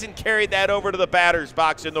 He hasn't carried that over to the batter's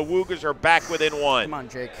box, and the Woogas are back within 1. Come on,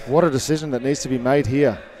 Jake. What a decision that needs to be made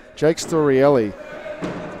here. Jake Storiale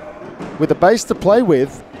with a base to play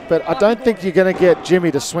with, but I don't think you're going to get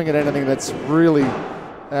Jimmy to swing at anything that's really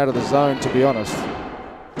out of the zone, to be honest.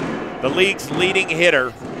 The league's leading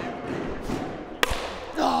hitter.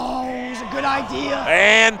 Oh, it was a good idea.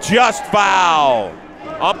 And just foul.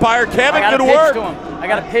 Umpire Kevin, good work. I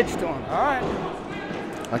got to pitch to him. All right.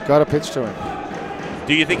 I got to pitch to him.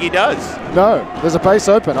 Do you think he does? No, there's a base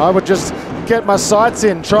open. I would just get my sights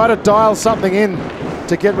in, try to dial something in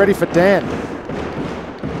to get ready for Dan.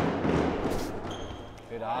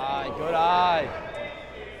 Good eye, good eye.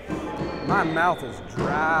 My mouth is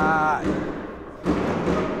dry.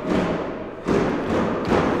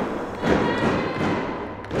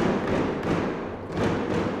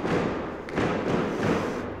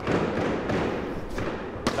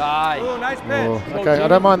 Eye. Ooh, nice pitch. Oh, okay, I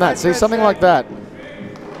don't mind that. See, something like that.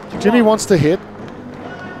 Jimmy wants to hit.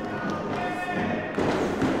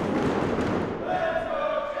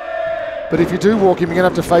 But if you do walk him, you're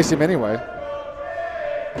going to have to face him anyway.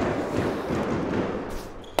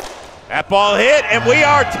 That ball hit, and we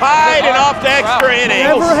are tied and off to extra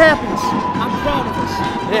innings. Whatever happens, I'm proud of us.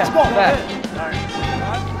 Yeah, Let's go.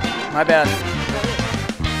 My bad.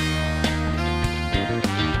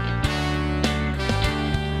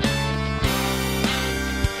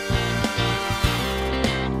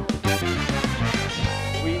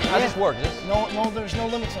 How does this work? No, there's no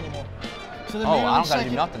limits anymore. So the Oh, man I on don't gotta do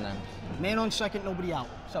second, nothing then. Man on second, nobody out.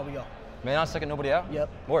 That's how we go. Man on second, nobody out? Yep.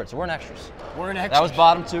 Word, so we're in extras. We're in extras. That was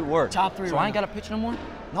bottom 2, word. Top 3 So right I ain't now. got to pitch no more?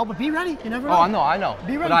 No, but be ready. You never know. Oh, I know.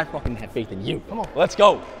 Be ready. But I fucking have faith in you. Come on. Let's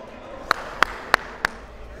go.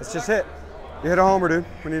 Let's just hit. You hit a homer, dude.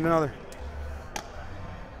 We need another.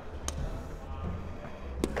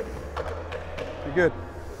 You're good.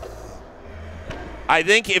 I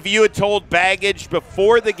think if you had told Baggage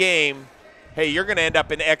before the game, hey, you're going to end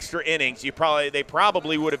up in extra innings, they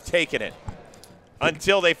probably would have taken it.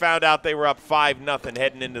 Until they found out they were up 5-0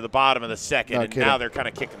 heading into the bottom of the second, No and kidding. now they're kind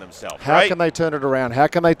of kicking themselves, How right? can they turn it around? How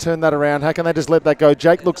can they turn that around? How can they just let that go?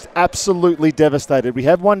 Jake looks absolutely devastated. We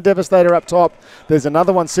have one devastator up top. There's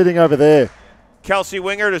another one sitting over there. Kelsey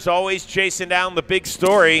Wingert is always chasing down the big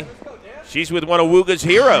story. She's with one of Woogas'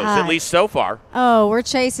 heroes, at least so far. Oh, we're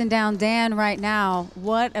chasing down Dan right now.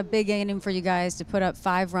 What a big inning for you guys to put up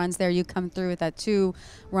 5 runs there. You come through with that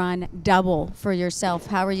 2-run double for yourself.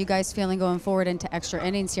 How are you guys feeling going forward into extra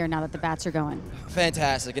innings here now that the bats are going?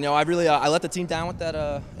 Fantastic. You know, I really I let the team down with that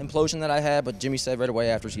implosion that I had, but Jimmy said right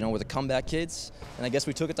away after, you know, we're the comeback kids, and I guess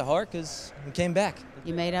we took it to heart because we came back.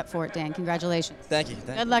 You made up for it, Dan. Congratulations. Thank you.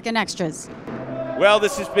 Good luck in extras. Well,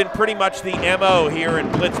 this has been pretty much the MO here in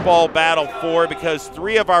Blitzball Battle 4 because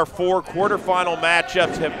 3 of our 4 quarterfinal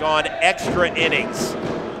matchups have gone extra innings.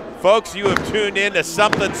 Folks, you have tuned in to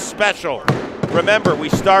something special. Remember, we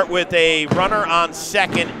start with a runner on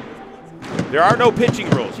second. There are no pitching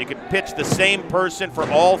rules. You can pitch the same person for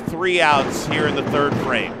all 3 outs here in the 3rd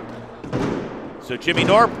frame. So Jimmy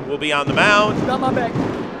Knorp will be on the mound. Got my back.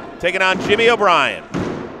 Taking on Jimmy O'Brien.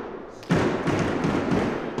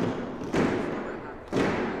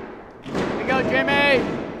 Go, Jimmy.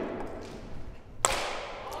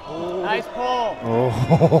 Nice pull.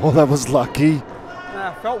 Oh, that was lucky.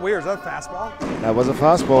 Felt weird. Is that a fastball? That was a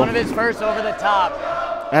fastball. One of his first over the top.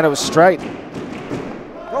 And it was straight.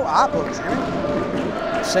 Go oppo,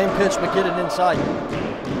 Jimmy. Same pitch, but get it inside.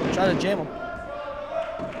 Try to jam him.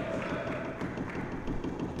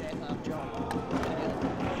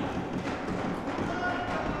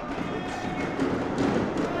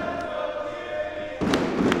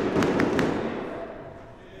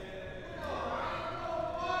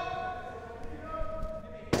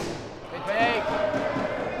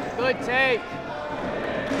 Good take.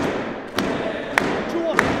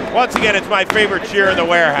 Once again, it's my favorite cheer in the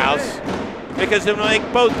warehouse because it'll make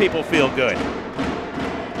both people feel good.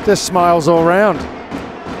 Just smiles all around.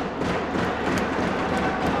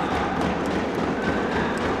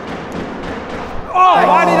 Oh,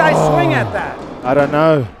 why did I swing at that? I don't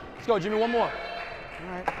know. Let's go, Jimmy, one more. All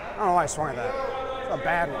right. I don't know why I swung at that. It's a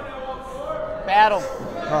bad one. Battle.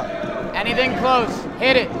 Anything close,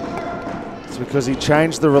 hit it. It's because he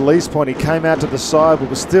changed the release point. He came out to the side, but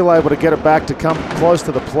was still able to get it back to come close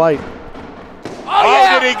to the plate. Oh,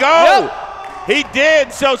 yeah. Did he go? Yep. He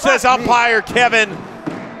did, so says umpire Kevin.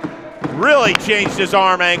 Really changed his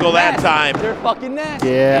arm angle that time. They're fucking nasty.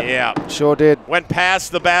 Yeah, sure did. Went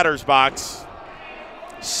past the batter's box.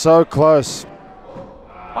 So close.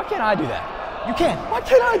 Why can't I do that? You can. Why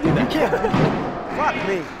can't I do that? You can. Fuck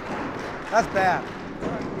me. That's bad.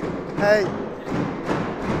 Hey,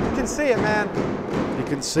 you can see it, man. You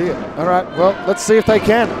can see it. All right, well, let's see if they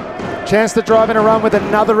can. Chance to drive in a run with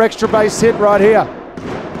another extra base hit right here.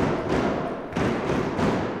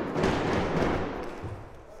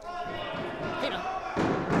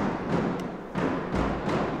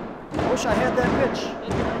 I wish I had that pitch.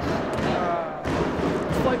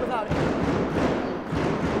 Let's play without it.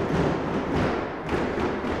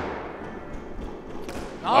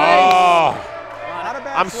 Oh.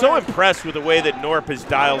 I'm so impressed with the way that Knorp has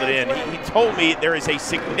dialed it in. He told me there is a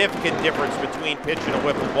significant difference between pitching a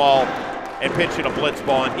wiffle ball and pitching a blitz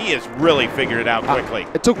ball, and he has really figured it out quickly.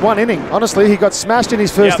 It took one inning. Honestly, he got smashed in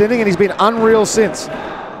his first inning, and he's been unreal since.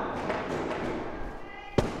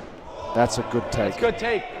 That's a good take. That's good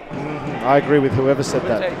take. I agree with whoever said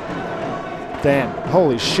Good that. take. Dan.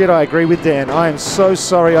 Holy shit, I agree with Dan. I am so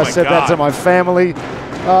sorry I said that to my family.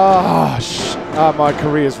 Oh, my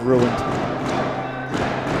career's ruined.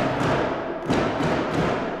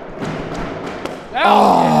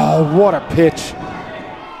 Oh, what a pitch.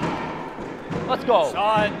 Let's go.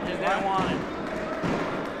 Saw it, just didn't want it.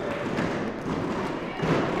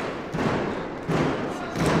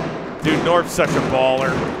 Dude, Knorp's such a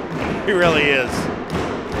baller. He really is.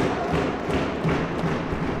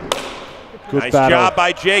 Good nice battle. job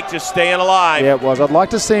by Jake, just staying alive. Yeah, it was. I'd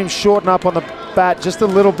like to see him shorten up on the bat just a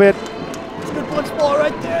little bit. It's a good blitz ball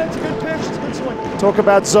right there. It's a good pitch. It's a good swing. Talk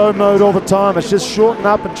about zone mode all the time. It's just shorten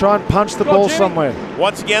up and try and punch the ball somewhere.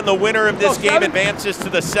 Once again, the winner of this game advances to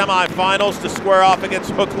the semifinals to square off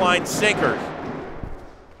against hook, line, sinker.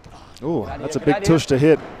 Ooh, that's a big tush to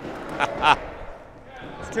hit.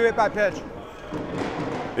 It's 2 hit by pitch.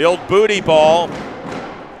 The old booty ball,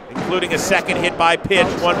 including a second hit by pitch.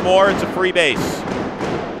 One more, it's a free base.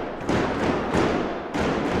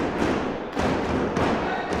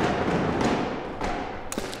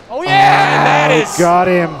 Oh, yeah! And that is, got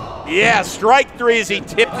him. Yeah, strike 3 as he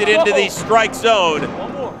tipped it into the strike zone.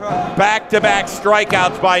 Back-to-back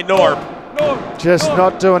strikeouts by Knorp. just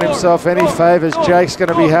not doing himself any favors. Jake's going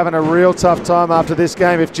to be having a real tough time after this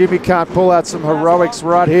game if Jimmy can't pull out some heroics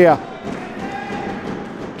right here.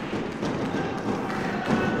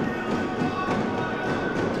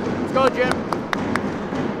 Let's go, Jim.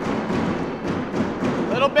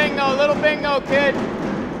 Little bingo, kid.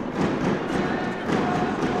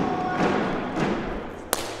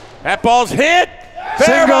 That ball's hit.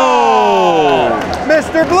 Single!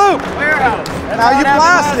 Mr. Blue. Warehouse. Now you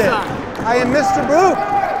blasted. I am Mr. Blue.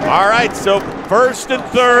 All right, so first and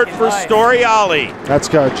third for Storiale. Let's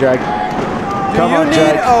go, Jake. Come on, Do you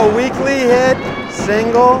Jake. need a weekly hit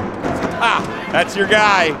single? That's your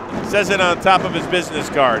guy. Says it on top of his business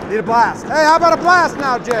card. Need a blast. Hey, how about a blast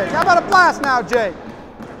now, Jake? How about a blast now, Jake?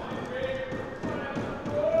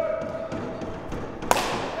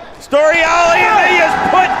 Storiale, and he has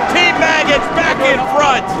put Team Maggots back in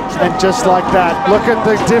front. And just like that, look at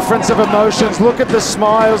the difference of emotions. Look at the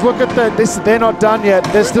smiles. Look at this. They're not done yet.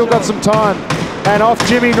 They've still got some time. And off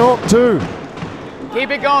Jimmy Knorp too.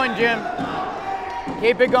 Keep it going, Jim.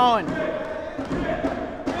 Keep it going.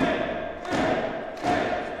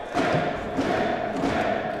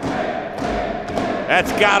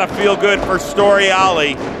 That's gotta feel good for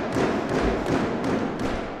Storiale.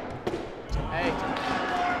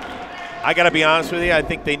 I gotta be honest with you, I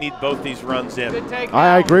think they need both these runs in. Good take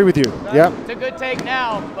I agree with you. Yep. It's a good take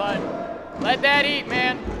now, but let that eat,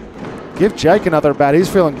 man. Give Jake another bat. He's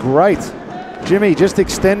feeling great. Jimmy, just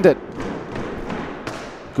extend it.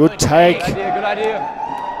 Good take. Good idea.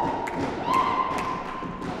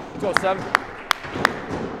 Let's go, 7.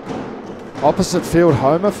 Opposite field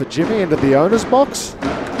homer for Jimmy into the owner's box.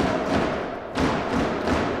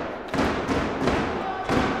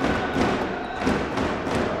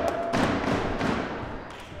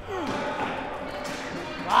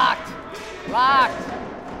 Locked.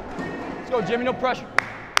 Let's go, Jimmy, no pressure.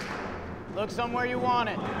 Look somewhere you want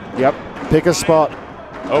it. Yep, pick a spot.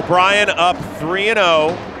 O'Brien up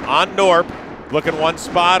 3-0 on Knorp. Looking one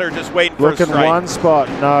spot or just waiting for a strike? Looking one spot.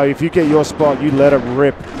 No, if you get your spot, you let it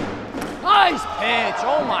rip. Nice pitch.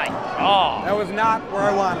 Oh, my God. That was not where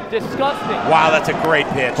I wanted. Disgusting. Wow, that's a great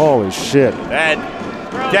pitch. Holy shit. That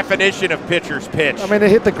definition of pitcher's pitch. I mean, it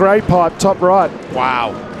hit the gray pipe, top right.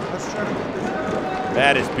 Wow.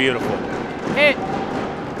 That is beautiful. Hit.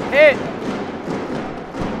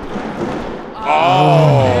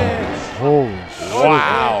 Oh. Holy shit.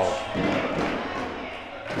 Wow.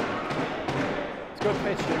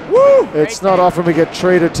 Woo! It's not often we get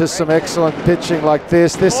treated to some excellent pitching like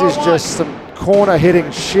this. This is just some corner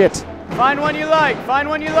hitting shit. Find one you like.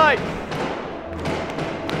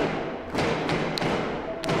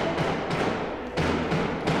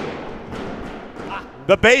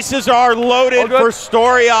 The bases are loaded for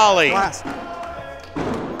Storiale. Blast.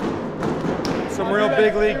 Some real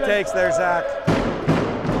big league takes there, Zach.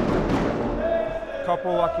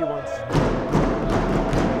 Couple lucky ones.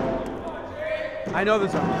 I know the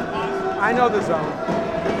zone.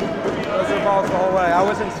 Those are balls the whole way. I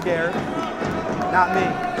wasn't scared. Not me.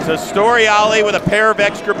 So Storiale with a pair of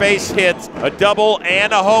extra base hits, a double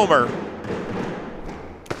and a homer.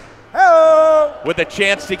 Hello. With a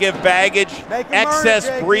chance to give Baggage excess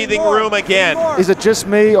breathing room again. Is it just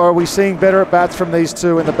me, or are we seeing better at-bats from these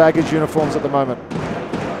two in the Baggage uniforms at the moment?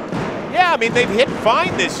 Yeah, I mean, they've hit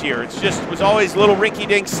fine this year. It was always little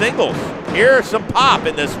rinky-dink singles. Here's some pop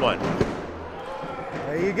in this one.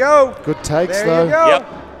 There you go. Good takes, there though. You go. Yep.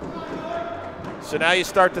 So now you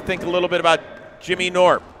start to think a little bit about Jimmy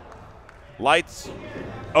Knorp. Lights,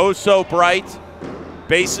 oh so bright,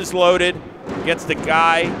 bases loaded, against the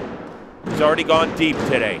guy who's already gone deep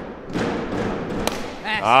today.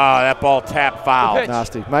 Ah, that ball tapped foul.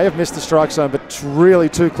 Nasty. May have missed the strike zone, but really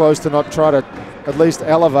too close to not try to at least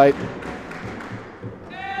elevate.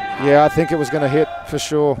 Yeah, I think it was going to hit for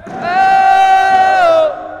sure.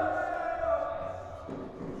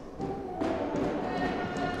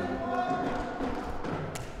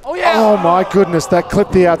 Oh, yeah. Oh, my goodness, that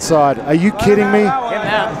clipped the outside. Are you kidding me?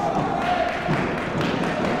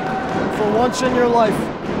 For once in your life,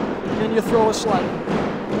 can you throw a slider?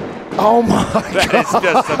 Oh, my God. That is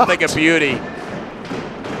just a thing of beauty.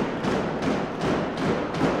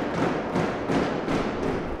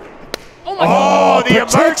 Oh, the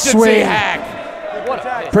emergency swing.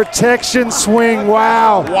 hack. Protection swing,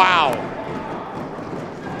 wow. Wow.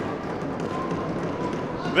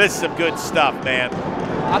 This is some good stuff, man.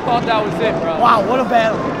 I thought that was it, bro. Wow, what a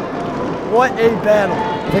battle. What a battle.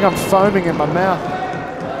 I think I'm foaming in my mouth.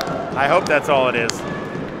 I hope that's all it is.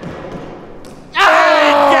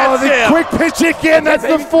 Oh, the quick pitch again. That's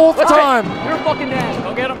the fourth time. You're a fucking dad.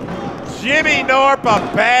 Go get him. Jimmy Knorp, a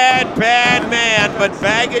bad, bad man, but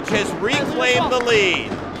Baggage has reclaimed the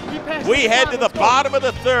lead. We head to the bottom of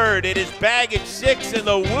the third. It is Baggage 6 and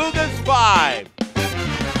the Woogas 5.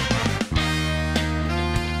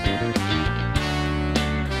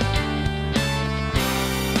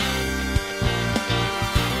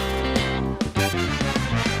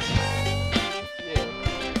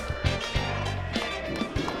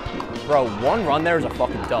 Bro, one run there is a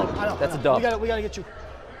fucking dub. That's a dub. We gotta get you.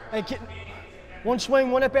 Hey, kid, one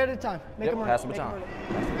swing, one up at a time. Make him run. Pass the baton.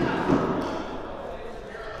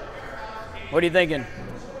 What are you thinking?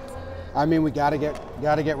 I mean, we gotta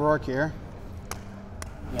get Rourke here.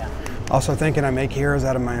 Yeah. Also thinking I make heroes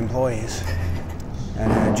out of my employees.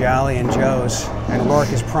 And Jolly and Joe's. And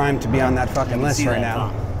Rourke is primed to be on that fucking list right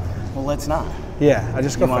now. Well, let's not. Yeah, I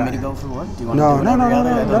just go fast. Do you want me to go for what? Do you want No, to do no, no, every no, other?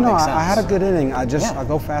 That no, doesn't no. make I had a sense. good inning. I'll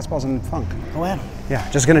go fastballs and funk. Go ahead. Yeah,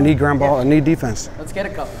 just gonna need ground ball and need defense. Let's get a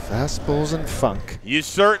couple. Fastballs and funk. You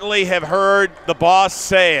certainly have heard the boss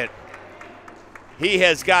say it. He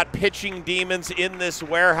has got pitching demons in this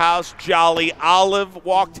warehouse. Jolly Olive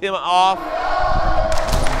walked him off. Oh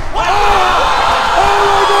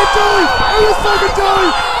my God, Jolly! It was fucking Jolly!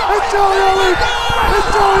 It's Jolly Olive! It's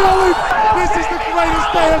Jolly Olive! This is the greatest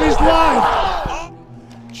day of his life!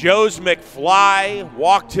 Joe's McFly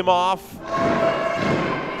walked him off. Joe's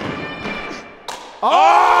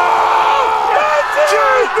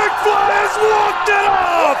McFly has walked it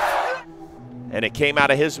off! And it came out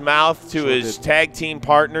of his mouth to his tag team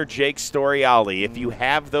partner, Jake Storiale. If you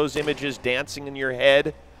have those images dancing in your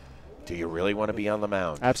head, do you really want to be on the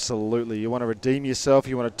mound? Absolutely. You want to redeem yourself.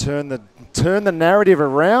 You want to turn the narrative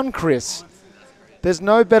around, Chris. There's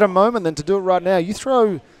no better moment than to do it right now. You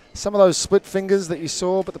throw some of those split fingers that you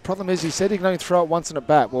saw, but the problem is he said he can only throw it once in a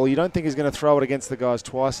bat. Well, you don't think he's going to throw it against the guys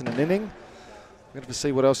twice in an inning. We're going to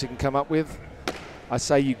see what else he can come up with. I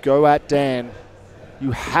say you go at Dan.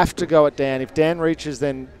 You have to go at Dan. If Dan reaches,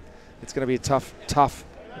 then it's going to be a tough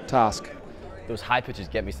task. Those high pitches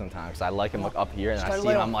get me sometimes. I like him look up here, and Try I to see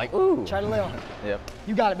lay him, off. I'm like, ooh. Try to lay off. Yep.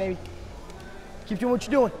 You got it, baby. Keep doing what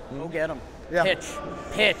you're doing. Go get him. Yeah.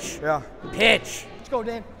 Pitch. Yeah. Pitch. Let's go,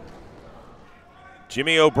 Dan.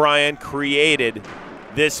 Jimmy O'Brien created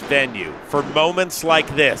this venue for moments like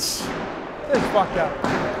this. It's fucked up.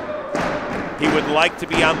 He would like to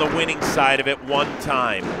be on the winning side of it one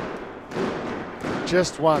time.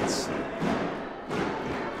 Just once.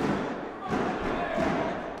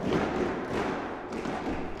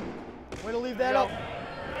 Way to leave that up.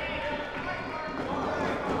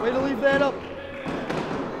 Way to leave that up.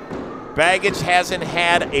 Baggage hasn't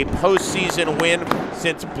had a postseason win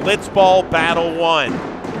since Blitzball Battle 1,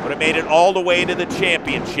 but it made it all the way to the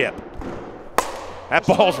championship. That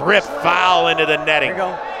ball's ripped foul into the netting. There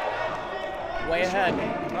you go. Way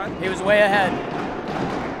ahead. He was way ahead.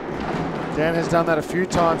 Dan has done that a few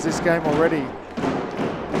times this game already.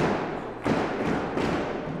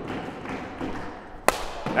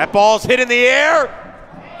 That ball's hit in the air.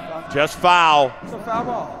 Just foul. It's a foul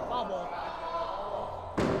ball.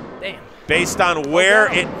 Damn. Based on where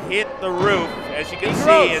it hit the roof, as you can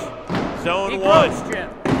see in zone 1.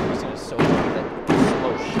 This is so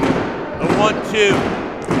slow shit. The 1-2.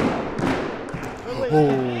 Good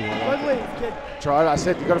lead, kid. Try it. I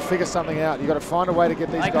said you got to figure something out. You got to find a way to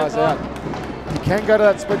get these guys out. You can go to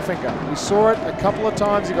that split finger. We saw it a couple of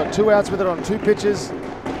times. He got 2 outs with it on 2 pitches.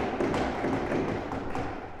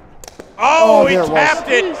 Oh, he tapped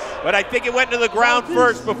it, but I think it went to the ground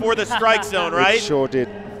first before the strike zone, right? It sure did.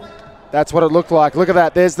 That's what it looked like. Look at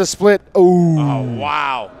that. There's the split. Ooh. Oh,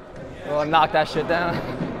 wow. Well, knock that shit down.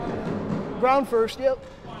 Ground first, yep.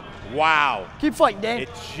 Wow. Keep fighting, Dan. It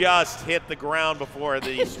just hit the ground before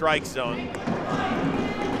the strike zone.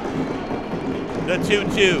 The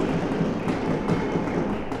 2-2.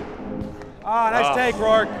 Ah, nice take,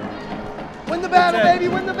 Rourke. Win the battle, baby.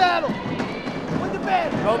 Win the battle. Win the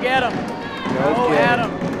battle. Go get him. Go at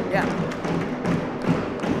him. Yeah.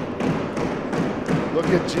 Look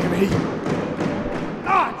at Jimmy.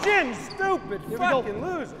 Ah, Jim's stupid. Fucking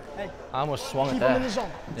loser. Hey, I almost swung at keep him in that. the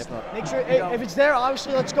zone. Yep. Make sure, hey, if it's there,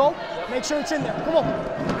 obviously, let's go. Make sure it's in there. Come on.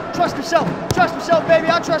 Trust yourself. Trust yourself, baby.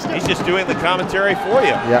 I trust you. He's just doing the commentary for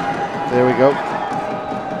you. Yeah, there we go.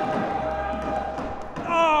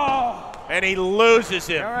 Oh! And he loses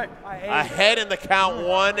him. All right. Ahead in the count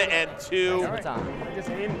 1 and 2. I just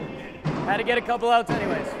hate him. Had to get a couple outs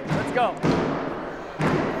anyways. Let's go.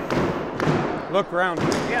 Look around.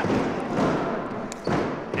 Yeah.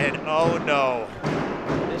 And oh no.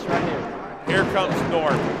 This right here. Here comes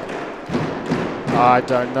Knorp. I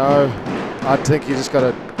don't know. I think you just got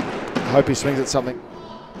to hope he swings at something.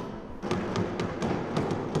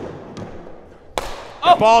 Oh,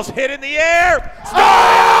 The ball's hit in the air. Storiale!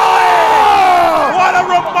 What a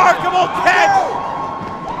remarkable catch!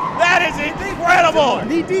 That is incredible.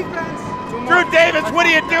 Need defense. Drew Davis, what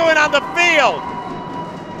are you doing on the field?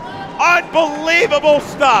 Unbelievable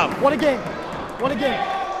stuff. What a game. What a game.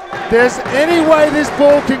 There's any way this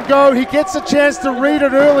ball can go. He gets a chance to read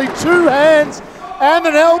it early. 2 hands and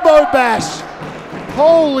an elbow bash.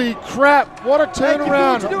 Holy crap, what a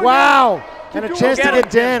turnaround. Wow. And a chance to get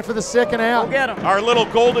Dan for the second out. Go get him. Our little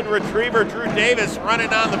golden retriever, Drew Davis,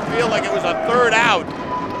 running on the field like it was a 3rd out.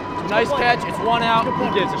 Nice catch. It's 1 out.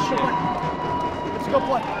 Who gives a shit? Let's go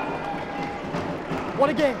play. What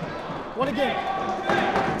a game. What a game.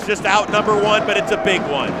 It's just out number 1, but it's a big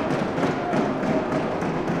one.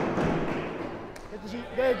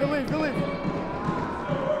 Hey, good leave, good leave.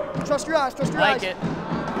 Trust your eyes, trust your Like eyes. it.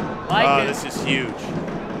 Like Oh, it. this is huge.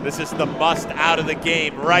 This is the must out of the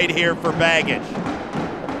game right here for Baggage.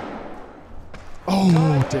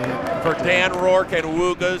 Oh, Dan. For Dan Rourke and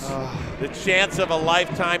Woogas, the chance of a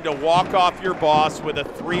lifetime to walk off your boss with a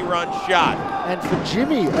 3-run shot. And for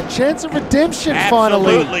Jimmy, a chance of redemption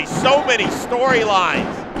finally. Absolutely, so many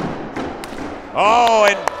storylines. Oh,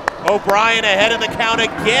 and O'Brien ahead of the count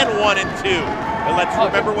again, 1 and 2. And let's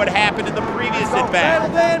remember what happened in the previous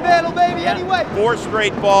at-bat. Battle, baby, anyway. 4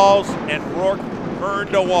 straight balls, and Rourke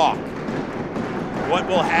earned a walk. What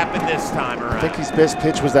will happen this time around? I think his best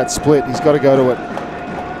pitch was that split. He's got to go to it.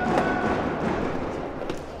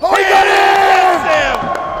 Oh, he got him!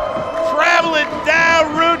 Traveling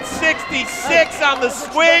down Route 66 on the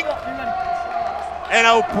swing. And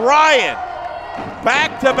O'Brien,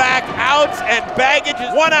 back-to-back outs, and Baggage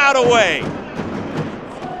is 1 out away.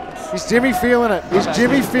 Is Jimmy feeling it? Is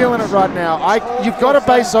Jimmy feeling it right now? You've got a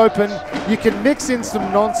base open. You can mix in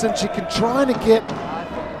some nonsense. You can try to get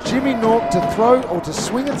Jimmy Knorp to throw or to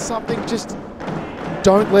swing at something. Just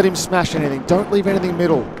don't let him smash anything. Don't leave anything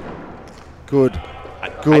middle. Good.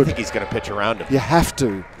 Good. I think he's going to pitch around him. You have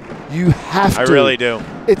to. You have to. I really do.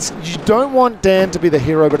 You don't want Dan to be the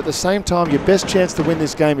hero, but at the same time, your best chance to win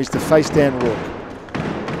this game is to face Dan Rourke.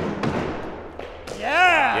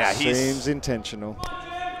 Yeah, Seems intentional.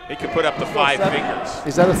 He could put up the 5 fingers.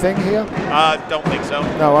 Is that a thing here? Don't think so.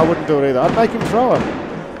 No, I wouldn't do it either. I'd make him throw it.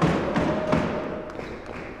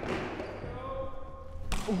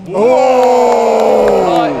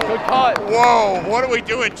 Whoa! Good cut. Whoa, what are we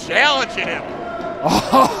doing challenging him?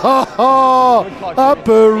 Oh,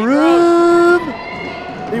 upper room.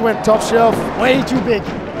 He went top shelf. Way too big.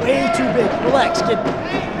 Way too big. Relax, kid.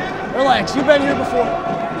 Relax. You've been here before.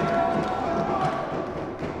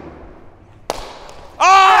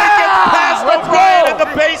 Oh, he gets past O'Brien and the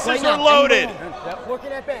bases are loaded.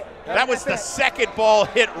 Working at bat. That was the second ball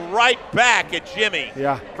hit right back at Jimmy.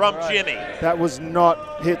 Yeah. From Jimmy. That was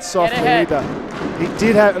not hit softly ahead. either. He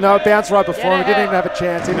did have, no, it bounced right before him. He didn't even have a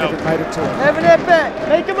chance, even if it made it to him. Having that bat.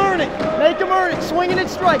 Make him earn it. Make him earn it. Swinging at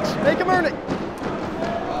strikes. Make him earn it.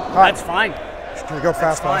 That's fine. Can we go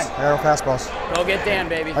fastballs? I gotta go fastballs. Go get Dan,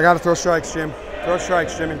 baby. I gotta throw strikes, Jim. Throw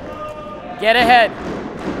strikes, Jimmy. Get ahead.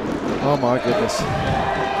 Oh my goodness.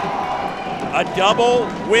 A double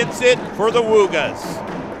wins it for the Woogas.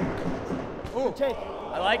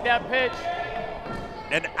 I like that pitch.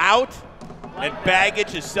 An out, and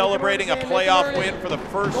Baggage is celebrating a playoff win for the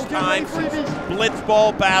first time since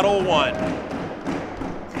Blitzball Battle 1.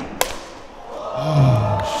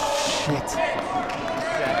 Oh, shit.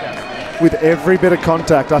 With every bit of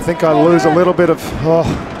contact, I think I lose a little bit of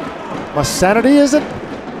my sanity, is it?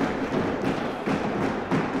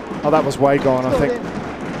 Oh, that was way gone, I think.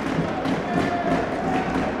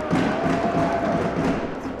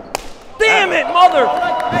 Damn it, mother!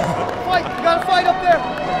 Fight! You gotta fight up there!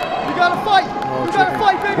 You gotta fight! You gotta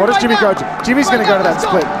fight, baby! What does Jimmy go to? Jimmy's going to go to that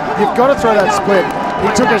split. You've got to throw that split.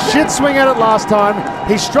 He took a shit swing at it last time.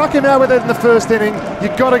 He struck him out with it in the first inning.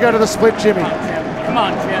 You've got to go to the split, Jimmy. Come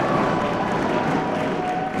on, Jim.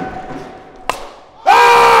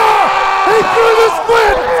 He threw the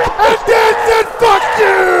split, and Dan said, "Fuck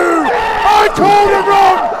you! I called it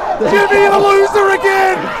wrong! Jimmy, the loser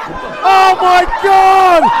again! Oh my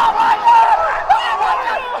God!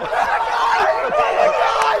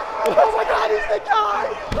 Oh my God, he's the guy!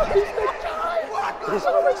 He's the guy! He's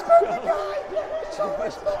always been the guy! He's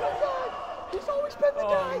always been the guy! He's always been the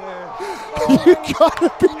guy! You gotta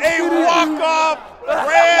be A kidding me. walk-off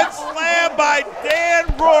grand slam by Dan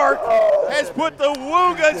Rourke has put the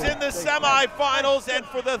Woogas in the semifinals, and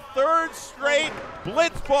for the 3rd straight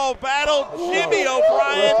Blitzball battle, Jimmy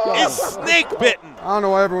O'Brien is snake-bitten. I don't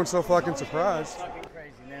know why everyone's so fucking surprised.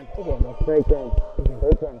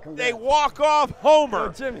 They walk off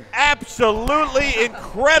homer. Absolutely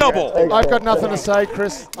incredible. I've got nothing to say,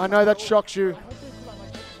 Chris. I know that shocks you.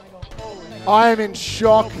 I am in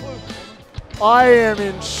shock. I am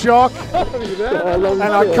in shock. And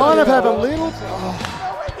I kind of have a little...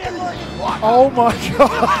 Oh my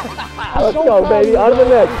God. Let's go, baby. Out of the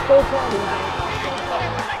net.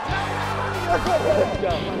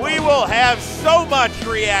 We will have so much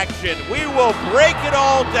reaction. We will break it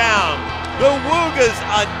all down. The Woogas,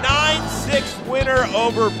 a 9-6 winner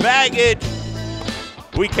over Baggage.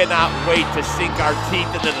 We cannot wait to sink our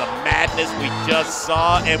teeth into the madness we just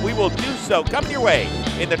saw, and we will do so coming your way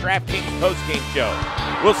in the DraftKings postgame show.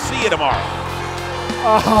 We'll see you tomorrow.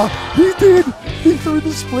 He did. He threw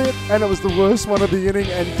the split, and it was the worst one of the inning,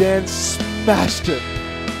 and Dan smashed it.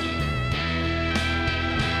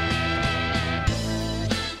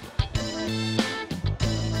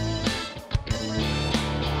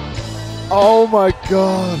 Oh my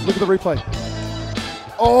God, look at the replay.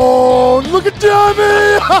 Oh, look at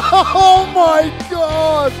Jeremy! Oh my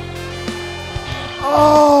God!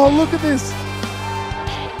 Oh, look at this.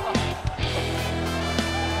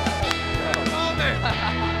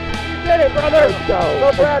 You did it, brother. Let's go.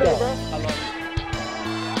 So proud of you, bro. I love it.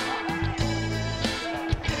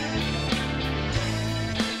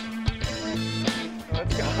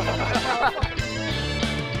 Let's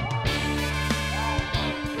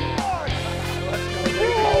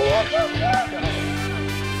go.